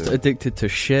addicted Just to... addicted to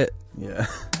shit. Yeah.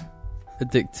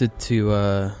 Addicted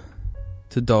to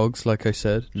dogs, like I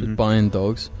said. Just Mhm. buying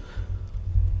dogs.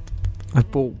 I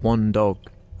bought one dog,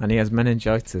 and he has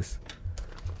meningitis.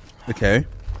 Okay.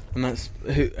 And that's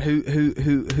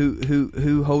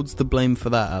who holds the blame for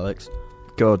that, Alex?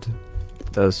 God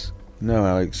does. No,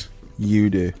 Alex. You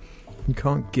do. You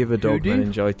can't give a dog Hoodoo?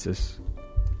 meningitis.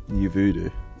 You voodoo.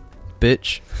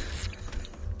 Bitch.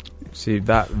 See,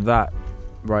 that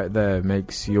right there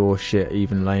makes your shit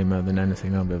even lamer than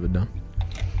anything I've ever done.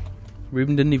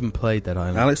 Ruben didn't even play Dead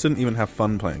Island. Alex didn't even have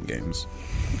fun playing games.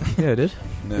 Yeah, I did.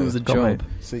 No. It was a God, job. mate.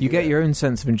 See, You get your own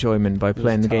sense of enjoyment by was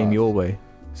playing the game tough. your way.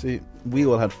 See, we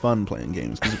all had fun playing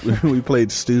games because we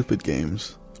played stupid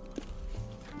games.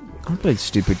 I played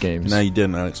stupid games. No, you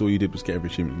didn't, Alex. All you did was get every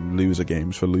achievement. Loser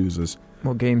games for losers.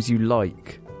 What games you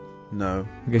like? No.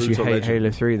 I guess Brutal you hate Legend.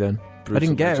 Halo 3 then. I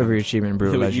didn't get every achievement in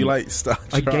Brutal You Legend. like Star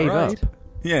I Trek, gave right? up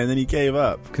Yeah, and then you gave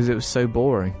up. because it was so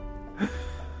boring.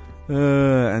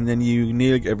 And then you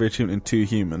nearly get every achievement in 2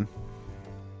 Human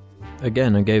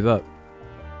Again, I gave up.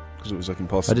 because it was like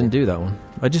impossible. I didn't do that one.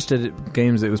 I just did it,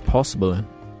 games that it was possible in.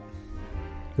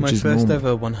 Which My is first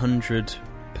normal. ever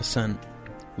 100%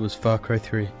 was Far Cry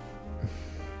 3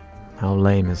 How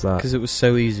lame is that? because it was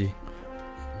so easy.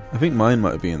 I think mine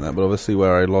might have been that, but obviously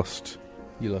where I lost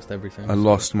You lost everything.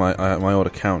 my my old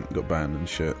account got banned and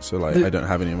shit. So like The- I don't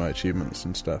have any of my achievements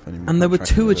and stuff anymore. And there were I'm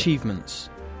tracking 2 with it. achievements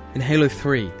in Halo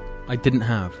 3 I didn't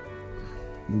have.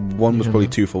 One was Yeah. probably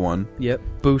 2 for 1. Yep,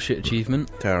 bullshit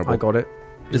achievement. Terrible. I got it.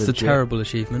 It's the Legit. terrible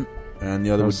achievement. And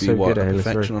the other I would was be so what? good at Halo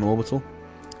Perfection on Orbital?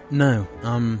 No,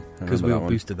 because remember we that all one.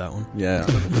 boosted that one. Yeah.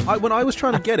 When I was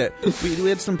trying to get it, we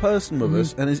had some person with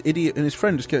us, and his idiot and his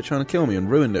friend just kept trying to kill me and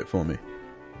ruined it for me.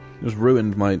 It just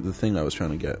ruined the thing I was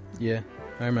trying to get. Yeah,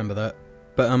 I remember that.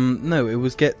 But no, it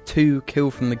was get 2 kill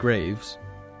from the graves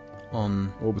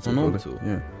on Orbital. On probably. Orbital.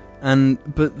 Yeah.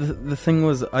 But the thing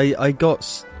was, I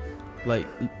got like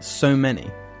so many,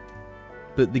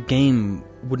 but the game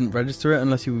wouldn't register it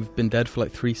unless you've been dead for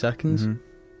like 3 seconds. Mhm.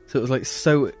 So it was like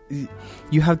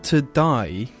you had to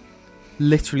die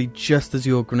literally just as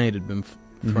your grenade had been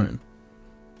thrown.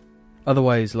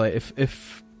 Otherwise, like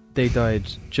if they died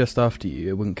just after you,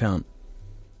 it wouldn't count.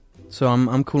 So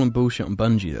I'm calling bullshit on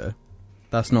Bungie though.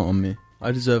 That's not on me.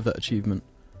 I deserve that achievement.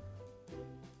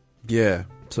 Yeah.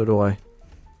 So do I.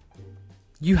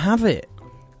 You have it.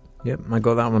 Yep, I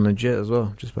got that one legit as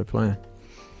well, just by playing.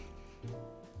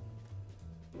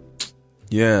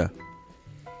 Yeah.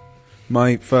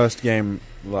 My first game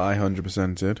that I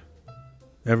 100%ed.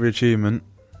 Every achievement.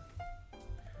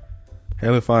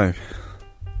 Halo 5.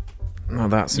 Oh,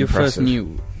 that's Your first impressive.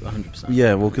 new 100%.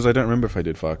 Yeah, well, because I don't remember if I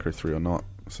did Far Cry 3 or not,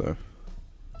 so...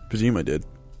 Presume I did.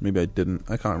 Maybe I didn't.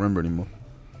 I can't remember anymore.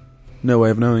 No way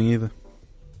of knowing either.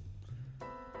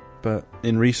 But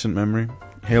in recent memory,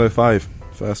 Halo 5,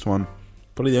 first one.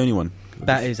 Probably the only one.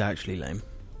 That is actually lame.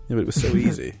 Yeah, but it was so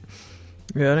easy.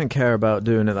 Yeah, I don't care about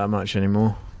doing it that much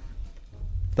anymore.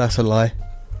 That's a lie.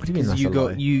 What do you mean that's you a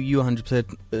got lie? you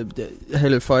 100%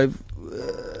 Halo 5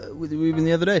 with Ruben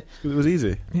the other day. It was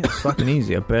easy. Yeah, it's fucking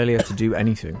easy. I barely had to do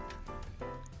anything.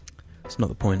 That's not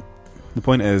the point. The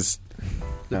point is,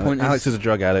 The point Alex is is a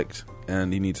drug addict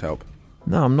and he needs help.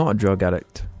 No, I'm not a drug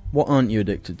addict. what aren't you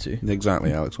addicted to?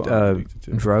 Exactly, Alex. What I'm addicted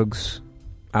to. Drugs,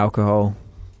 alcohol,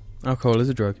 Alcohol is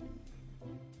a drug.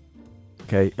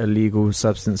 okay, illegal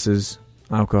substances,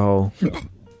 alcohol,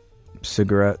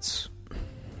 cigarettes,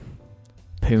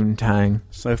 poontang.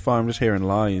 So far, I'm just hearing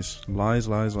lies. Lies,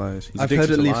 lies, lies. He's I've heard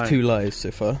addicted at to least lying. 2 lies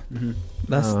so far. Mhm.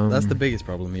 That's the biggest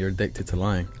problem. You're addicted to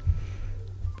lying.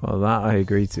 Well, that I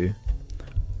agree to.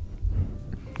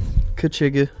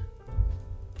 Kachiga.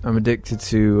 I'm addicted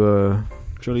to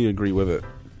Surely you agree with it.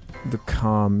 the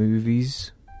car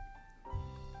movies.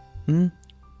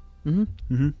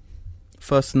 Mm-hmm.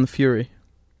 Fast and the Fury.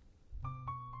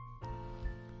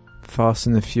 Fast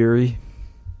and the Fury.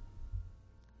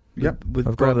 Yep. With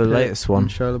I've Brad got the Pitt latest one.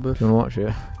 and Shia LaBeouf. If you want to watch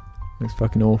it, it's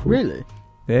fucking awful. Really?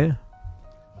 Yeah.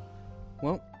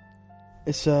 Well,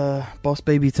 it's Boss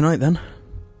Baby tonight then.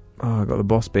 Oh, I got the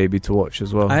Boss Baby to watch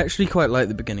as well. I actually quite like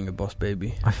the beginning of Boss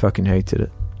Baby. I fucking hated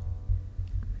it.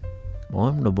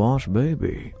 I'm the Boss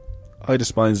Baby. I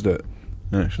despised it,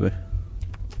 actually.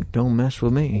 Don't mess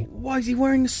with me. Why is he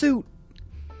wearing a suit?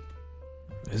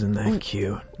 Isn't that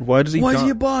cute? Why does he? Why is he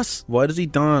a boss? Why does he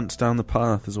dance down the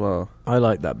path as well? I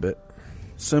like that bit.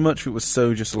 So much of it was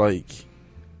so just like...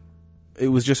 It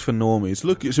was just for normies.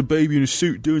 Look, it's a baby in a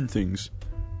suit doing things.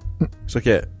 It's like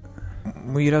it.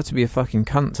 Well, you'd have to be a fucking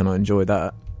cunt to not enjoy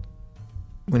that.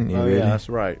 Wouldn't you, really? Yeah, that's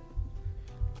right.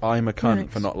 I'm a cunt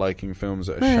Thanks. for not liking films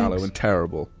that are Thanks. shallow and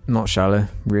terrible. Not shallow.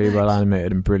 Really well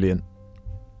animated and brilliant.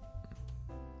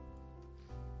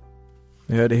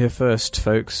 You heard it here first,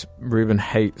 folks. Ruben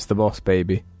hates the Boss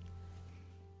Baby.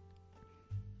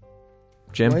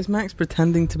 Jim? Why is Max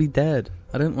pretending to be dead?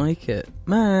 I don't like it.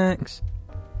 Max!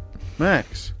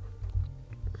 Max!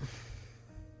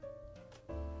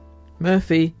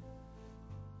 Murphy?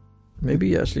 Maybe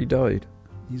he actually died.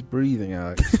 He's breathing,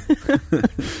 Alex.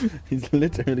 He's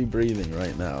literally breathing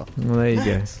right now. Well, there you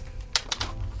go.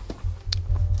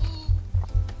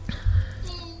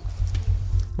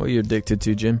 What are you addicted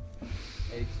to, Jim?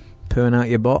 pooing out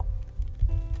your bot.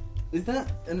 Is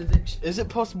that an addiction? Is it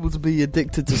possible to be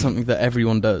addicted to something that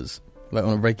everyone does, like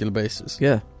on a regular basis?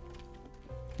 Yeah.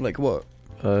 Like what?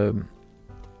 Jerking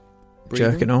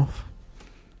Breathing? off.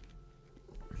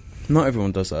 Not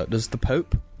everyone does that. Does the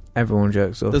Pope? Everyone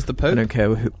jerks off. Does the Pope? I don't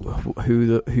care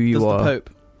who you Does are the Pope?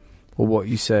 or what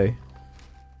you say.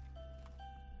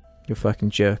 You're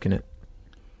fucking jerking it.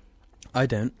 I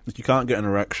don't. You can't get an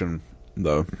erection,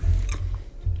 though.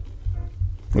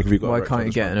 Like if you've got Why can't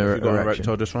you get an if you've got erection?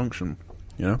 erectile dysfunction,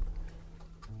 you know?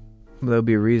 Well, there'll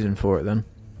be a reason for it then.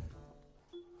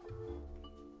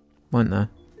 Won't there?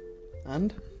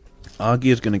 And? Argy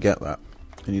is going to get that,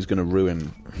 and he's going to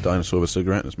ruin Dinosaur with a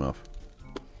cigarette in his mouth.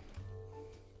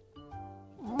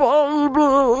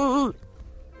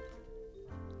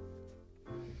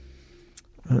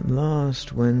 At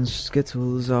last, when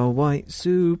Skittles are white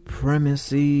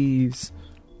supremacies.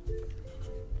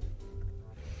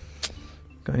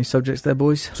 Got any subjects there,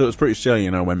 boys? So it's pretty silly,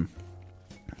 you know, when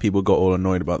people got all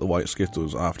annoyed about the white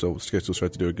Skittles after Skittles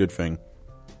tried to do a good thing.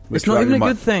 It's not even a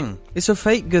good thing. It's a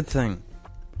fake good thing.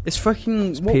 It's fucking...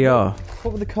 It's PR.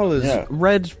 What were the colours? Yeah.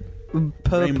 Red,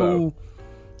 purple, Rainbow.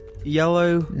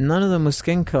 yellow, None of them were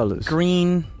skin colours.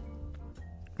 green.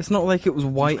 It's not like it was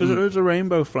white. Because it was a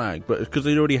rainbow flag, but because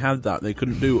they'd already had that, they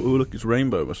couldn't do, oh, look, it's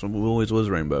rainbow, but it always was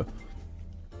rainbow.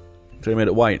 So they made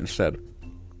it white instead.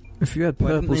 If you had Why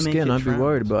didn't purple they make skin, it I'd be trans?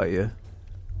 worried about you.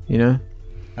 You know?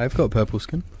 I've got purple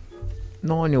skin.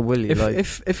 Not on your willy, like...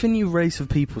 If a new race of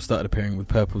people started appearing with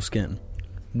purple skin,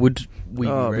 would we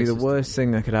be it'd be the racist? worst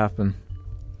thing that could happen.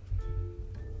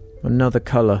 Another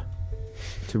colour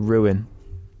to ruin.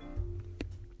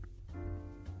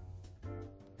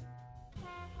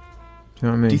 Do you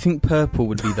know what I mean? Do you think purple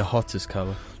would be the hottest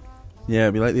colour? Yeah,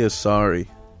 it'd be like the Asari.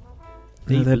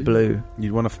 No, they're blue.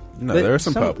 You'd want to... No, there are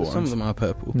some purple ones. Some of them are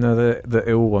purple. No, they're the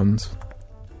ill ones.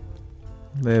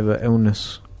 They have an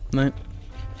illness. No.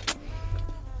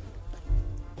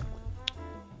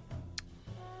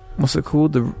 What's it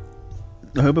called?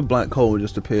 I hope a black hole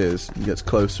just appears and gets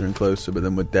closer and closer, but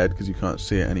then we're dead because you can't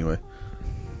see it anyway.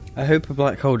 I hope a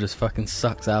black hole just fucking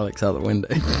sucks Alex out the window.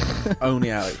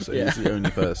 Only Alex, so Yeah. he's the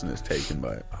only person that's taken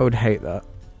by it. I would hate that.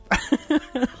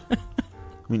 I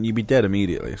mean, you'd be dead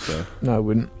immediately, so... No, I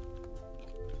wouldn't.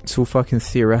 It's all fucking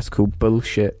theoretical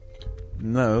bullshit.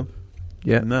 No.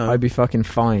 Yeah, No. I'd be fucking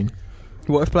fine.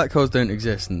 What if black holes don't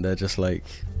exist and they're just like...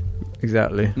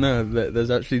 Exactly. No,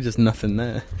 there's actually just nothing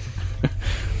there.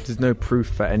 There's no proof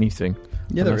for anything.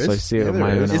 Yeah, there unless I is. see it Yeah, with there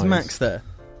my own is. eyes. Is Max there?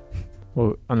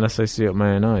 Well, unless I see it with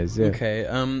my own eyes, yeah. Okay,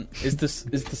 is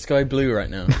the sky blue right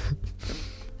now?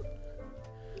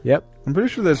 Yep. I'm pretty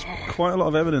sure there's quite a lot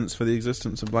of evidence for the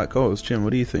existence of black holes. Jim,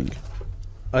 what do you think?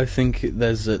 I think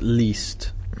there's at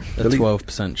least a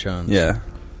 12% chance. Yeah.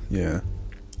 Yeah.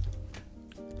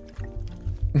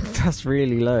 That's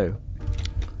really low.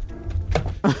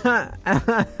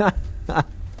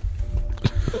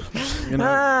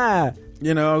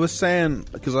 You know, I was saying,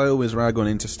 because I always rag on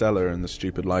Interstellar and the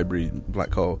stupid library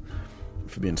black hole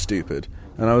for being stupid,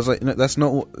 and I was like,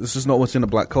 this is not what's in a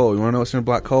black hole. You want to know what's in a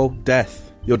black hole?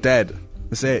 Death. You're dead.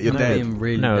 That's it. You're Not dead. being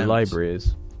really No, dense. library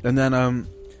is. And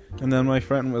then my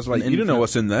friend was like, An you don't know infinite-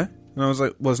 what's in there. And I was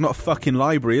like, well, it's not a fucking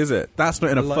library, is it? That's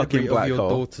not in a Library fucking black of your hole.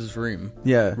 daughter's room.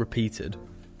 Yeah. Repeated.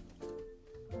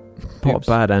 What Oops.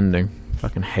 a bad ending.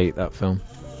 Fucking hate that film.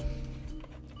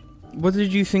 What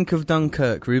did you think of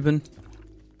Dunkirk, Ruben?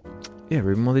 Yeah,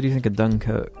 Ruben, what did you think of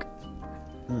Dunkirk?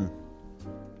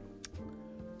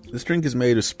 This drink is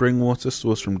made of spring water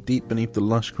sourced from deep beneath the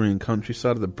lush green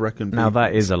countryside of the Brecon. Now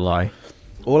that is a lie.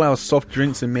 All our soft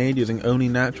drinks are made using only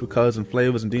natural colours and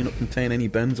flavours and do not contain any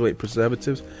benzoate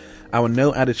preservatives. Our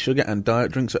no added sugar and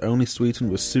diet drinks are only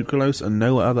sweetened with sucralose and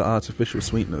no other artificial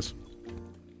sweeteners.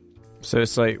 So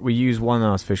it's like we use one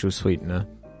artificial sweetener,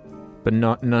 but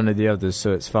none of the others,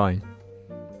 so it's fine.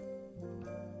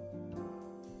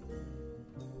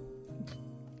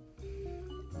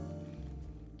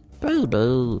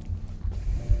 Baby.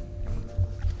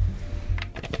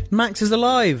 Max is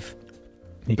alive!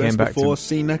 He Best came back before to...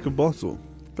 C neck of bottle,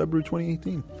 February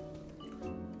 2018.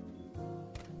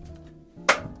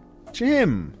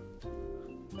 Jim,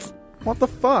 what the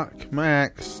fuck,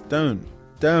 Max? Don't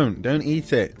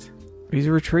eat it. He's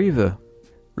a retriever.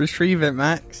 Retrieve it,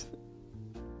 Max.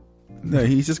 No,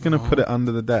 he's just gonna put it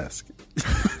under the desk.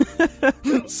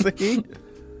 See?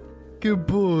 Good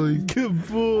boy. Good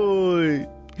boy,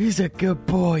 He's a good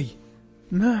boy.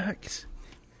 Max.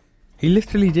 He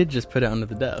literally did just put it under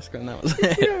the desk, and that was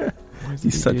it.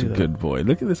 He's such a good boy.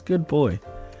 Look at this good boy.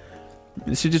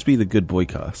 It should just be the good boy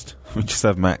cast. We just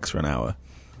have Max for an hour.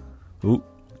 Ooh,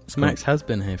 Max has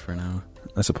been here for an hour.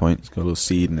 That's the point. He's got a little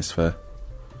seed in his fur.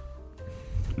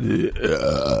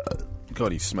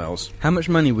 God, he smells. How much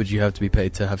money would you have to be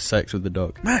paid to have sex with the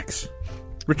dog? Max,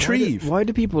 retrieve. Why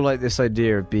do people like this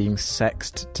idea of being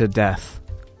sexed to death?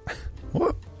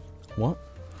 What? What?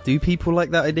 Do people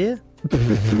like that idea?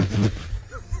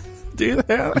 Do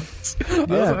that?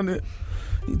 Yeah.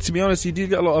 To be honest, you do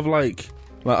get a lot of like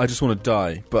I just want to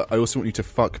die, but I also want you to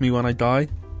fuck me when I die.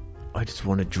 I just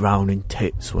want to drown in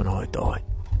tits when I die.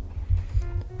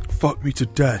 Fuck me to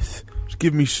death. Just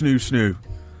give me snoo.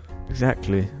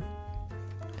 Exactly.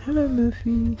 Hello,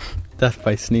 Murphy. Death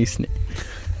by Snoo.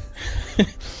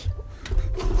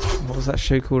 What was that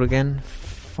show called again?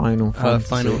 Final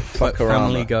Fantasy. Final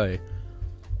Family Guy.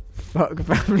 Fuck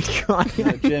Family Guy.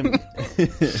 Jim.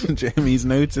 Jim, he's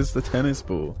noticed the tennis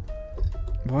ball.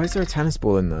 Why is there a tennis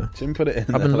ball in there? Jim put it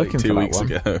in I've there been like looking 2 for that weeks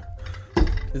one. ago.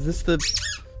 Is this the...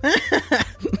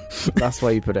 That's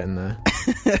why you put it in there.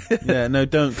 Yeah, no,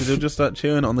 don't, because he'll just start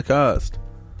chewing it on the cast.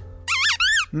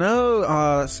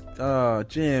 No,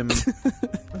 Jim.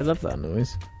 I love that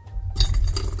noise.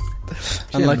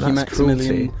 Unlucky Jim, that's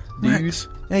Maximilian. Max,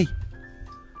 hey,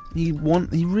 he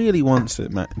really wants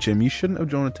it, Jim. You shouldn't have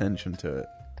drawn attention to it.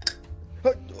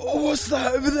 Oh, what's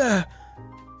that over there?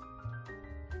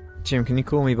 Jim, can you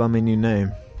call me by my new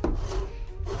name?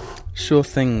 Sure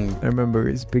thing. I remember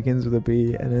it begins with a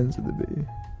B and ends with a B.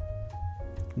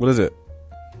 What is it?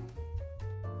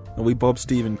 Are we Bob,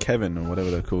 Steve, and Kevin, or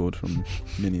whatever they're called from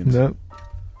Minions? No.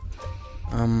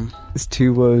 It's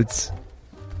 2 words.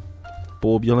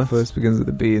 Borbula? First begins with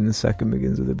a B and the second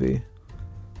begins with a B.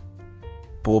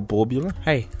 Borbula?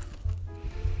 Hey.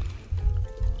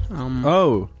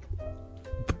 Oh,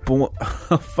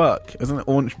 oh fuck! Isn't it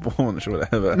orange Baunch or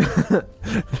whatever?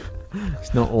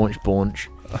 It's not orange Baunch.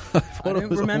 I don't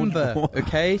remember.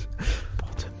 Okay.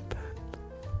 Bottom bed.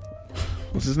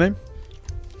 What's his name?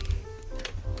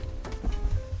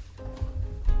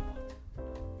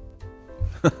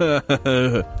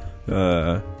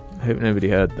 I hope nobody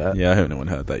heard that. Yeah, I hope no one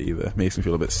heard that either. Makes me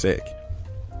feel a bit sick.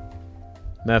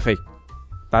 Murphy,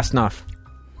 that's enough.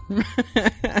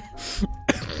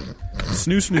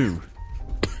 Snoo.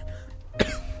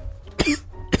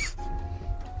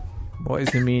 What is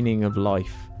the meaning of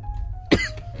life?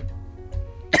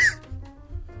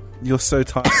 You're so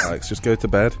tired, Alex. Just go to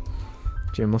bed.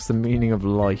 Jim, what's the meaning of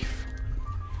life?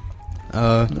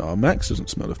 No, Max doesn't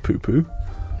smell of poo-poo.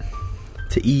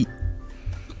 To eat.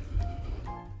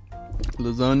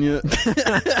 Lasagna.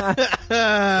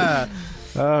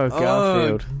 Oh,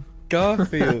 Garfield.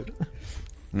 Garfield.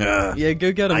 Yeah,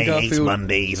 go get him, I Garfield. hate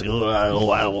Mondays.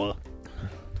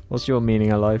 What's your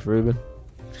meaning of life, Ruben?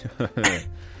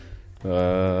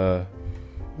 What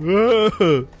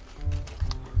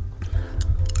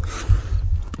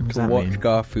What does that Watch mean?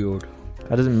 Garfield.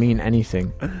 That doesn't mean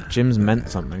anything. Jim's meant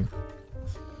something.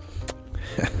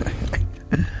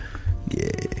 Yeah.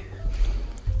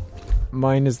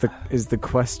 Mine is the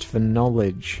quest for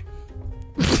knowledge.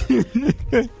 That's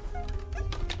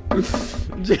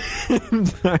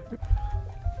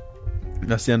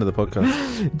the end of the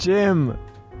podcast. Jim,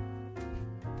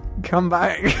 come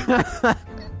back.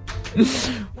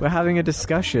 We're having a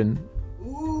discussion.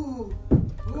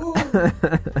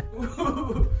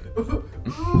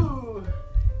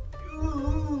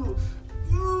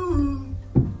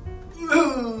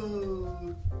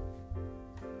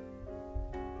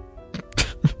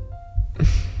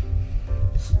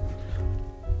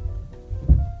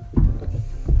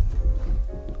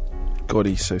 God,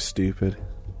 he's so stupid.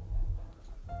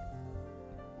 I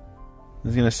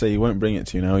was going to say, he won't bring it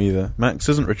to you now either. Max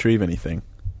doesn't retrieve anything.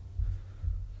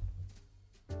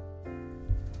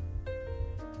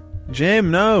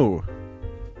 Jim, no!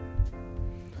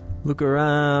 Look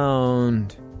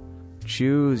around.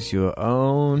 Choose your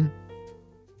own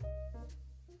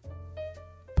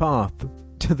path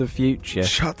to the future.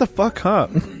 Shut the fuck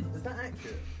up. Is that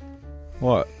accurate?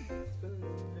 What? It's been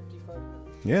 55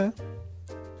 minutes. Yeah.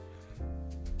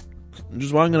 Which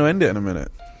is why I'm going to end it in a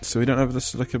minute. So we don't have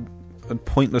this like a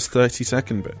pointless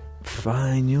 30-second bit.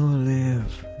 Find your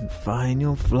live and find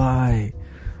your fly.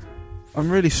 I'm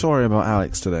really sorry about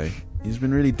Alex today. He's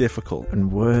been really difficult.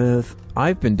 And worth.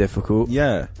 I've been difficult.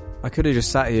 Yeah. I could have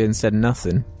just sat here and said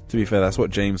nothing. To be fair, that's what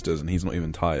James does, and he's not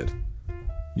even tired.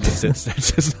 He just sits there and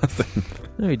says nothing.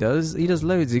 No, he does. He does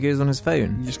loads. He goes on his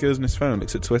phone. He just goes on his phone,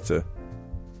 looks at Twitter.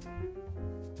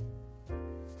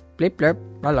 Blip blip.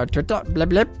 I like Twitter. Blip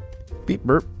blip. Beep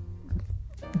burp.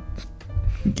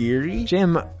 Geary?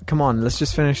 Jim, come on. Let's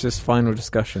just finish this final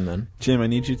discussion then. Jim, I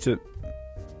need you to...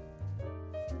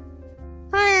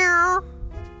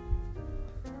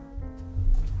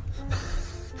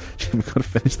 Jim, we've got to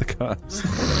finish the cards.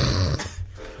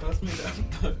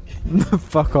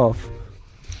 Fuck off.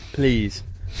 Please.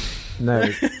 No.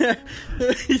 Behind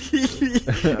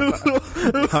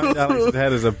Alex's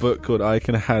head is a book called I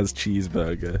Can Has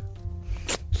Cheeseburger.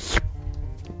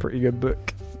 Pretty good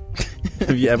book.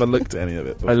 Have you ever looked at any of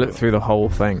it before? I looked through the whole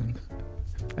thing.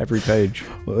 Every page.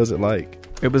 What was it like?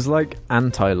 It was like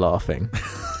anti-laughing.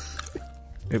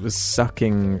 It was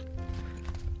sucking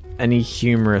any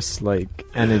humorous, like,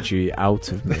 energy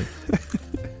out of me.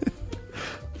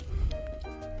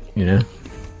 You know?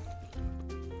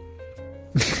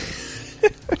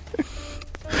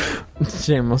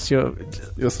 Jim, what's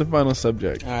the final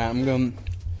subject? Alright, I'm going.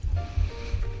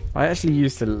 I actually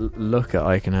used to look at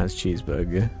I Can Has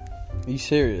Cheeseburger. Are you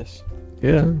serious?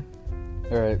 Yeah.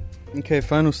 Alright. Okay,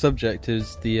 final subject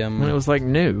is the When it was like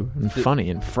new and funny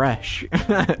and fresh.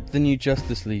 the new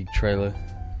Justice League trailer.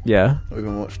 Yeah. I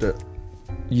haven't watched it.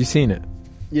 You seen it?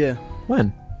 Yeah. When?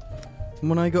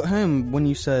 When I got home, when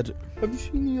you said, "Have you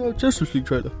seen the Justice League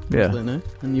trailer?" Yeah. I was like, no.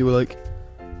 And you were like,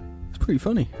 "It's pretty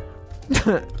funny."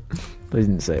 They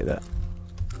didn't say that.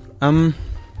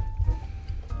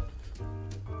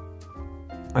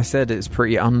 I said it's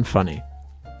pretty unfunny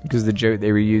because the joke they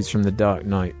reused from The Dark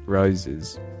Knight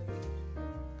Rises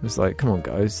was like, come on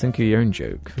guys, think of your own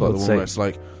joke. Like the one where it's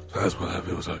like, that's what that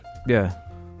feels like. Yeah,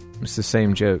 it's the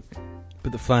same joke,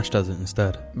 But the Flash does it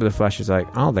instead. but the Flash is like,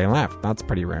 oh, they laughed, that's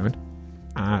pretty rude.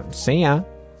 See ya.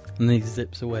 And then he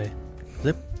zips away.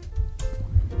 Zip.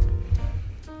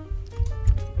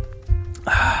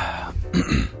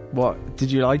 What,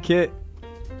 did you like it?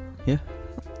 Yeah.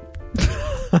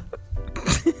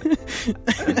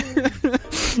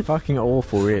 Fucking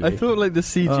awful, really. I thought like the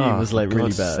CG was like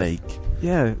really bad. Sake.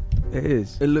 Yeah, it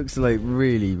is. It looks like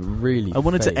really, really I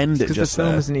wanted fake. to end it Because just the film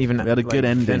there. isn't even We had a good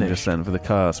ending finished. just then for the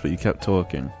cast, but you kept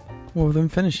talking. Well, then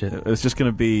finish it. It was just going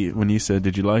to be when you said,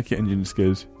 did you like it? And Jim just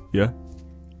goes, yeah.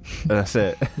 And that's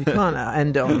it. You can't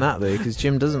end it on that though, because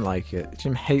Jim doesn't like it.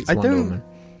 Jim hates I Wonder don't- Woman.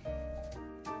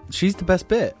 She's the best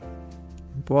bit.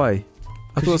 Why?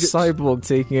 I 'Cause thought she Cyborg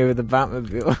taking over the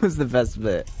Batmobile was the best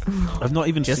bit. I've not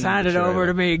even Just seen hand the it over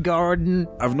to trailer. me, Gordon.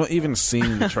 I've not even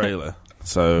seen the trailer.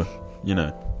 So, you know.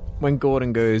 When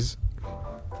Gordon goes,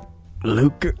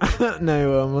 Luke.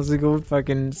 No, what's it called?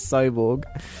 Fucking Cyborg.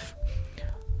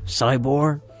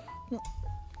 Cyborg.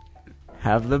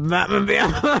 Have the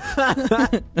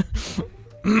Batmobile.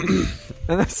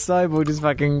 And the Cyborg just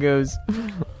fucking goes,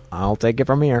 I'll take it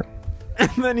from here. And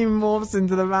then he morphs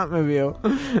into the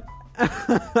Batmobile.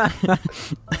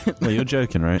 Well, you're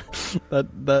joking, right?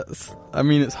 That's. I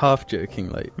mean, it's half joking.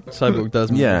 Like Cyborg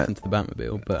does morph Yeah. into the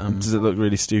Batmobile, but Does it look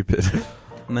really stupid?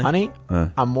 no. Honey,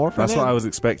 I'm morphing That's in. what I was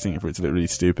expecting for it to look really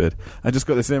stupid. I just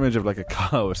got this image of like a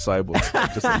car with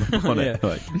cyborgs just on it. Yeah.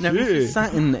 Like, No, he's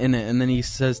sat in it, and then he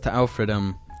says to Alfred,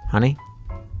 Honey?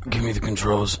 "Give me the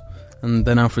controls." And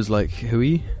then Alfred's like, "Who are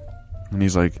you?" and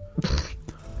he's like,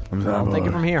 I'll take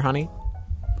it from here, honey.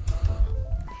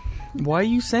 Why are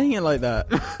you saying it like that?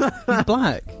 He's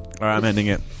black. Alright, I'm ending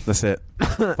it. That's it.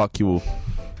 Fuck you all.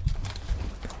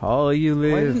 How you Why,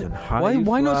 live didn't- and how why, you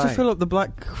why not to fly. fill up the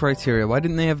black criteria? Why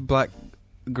didn't they have black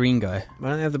green guy? Why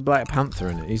don't they have the Black Panther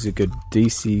in it? He's a good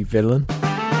DC villain.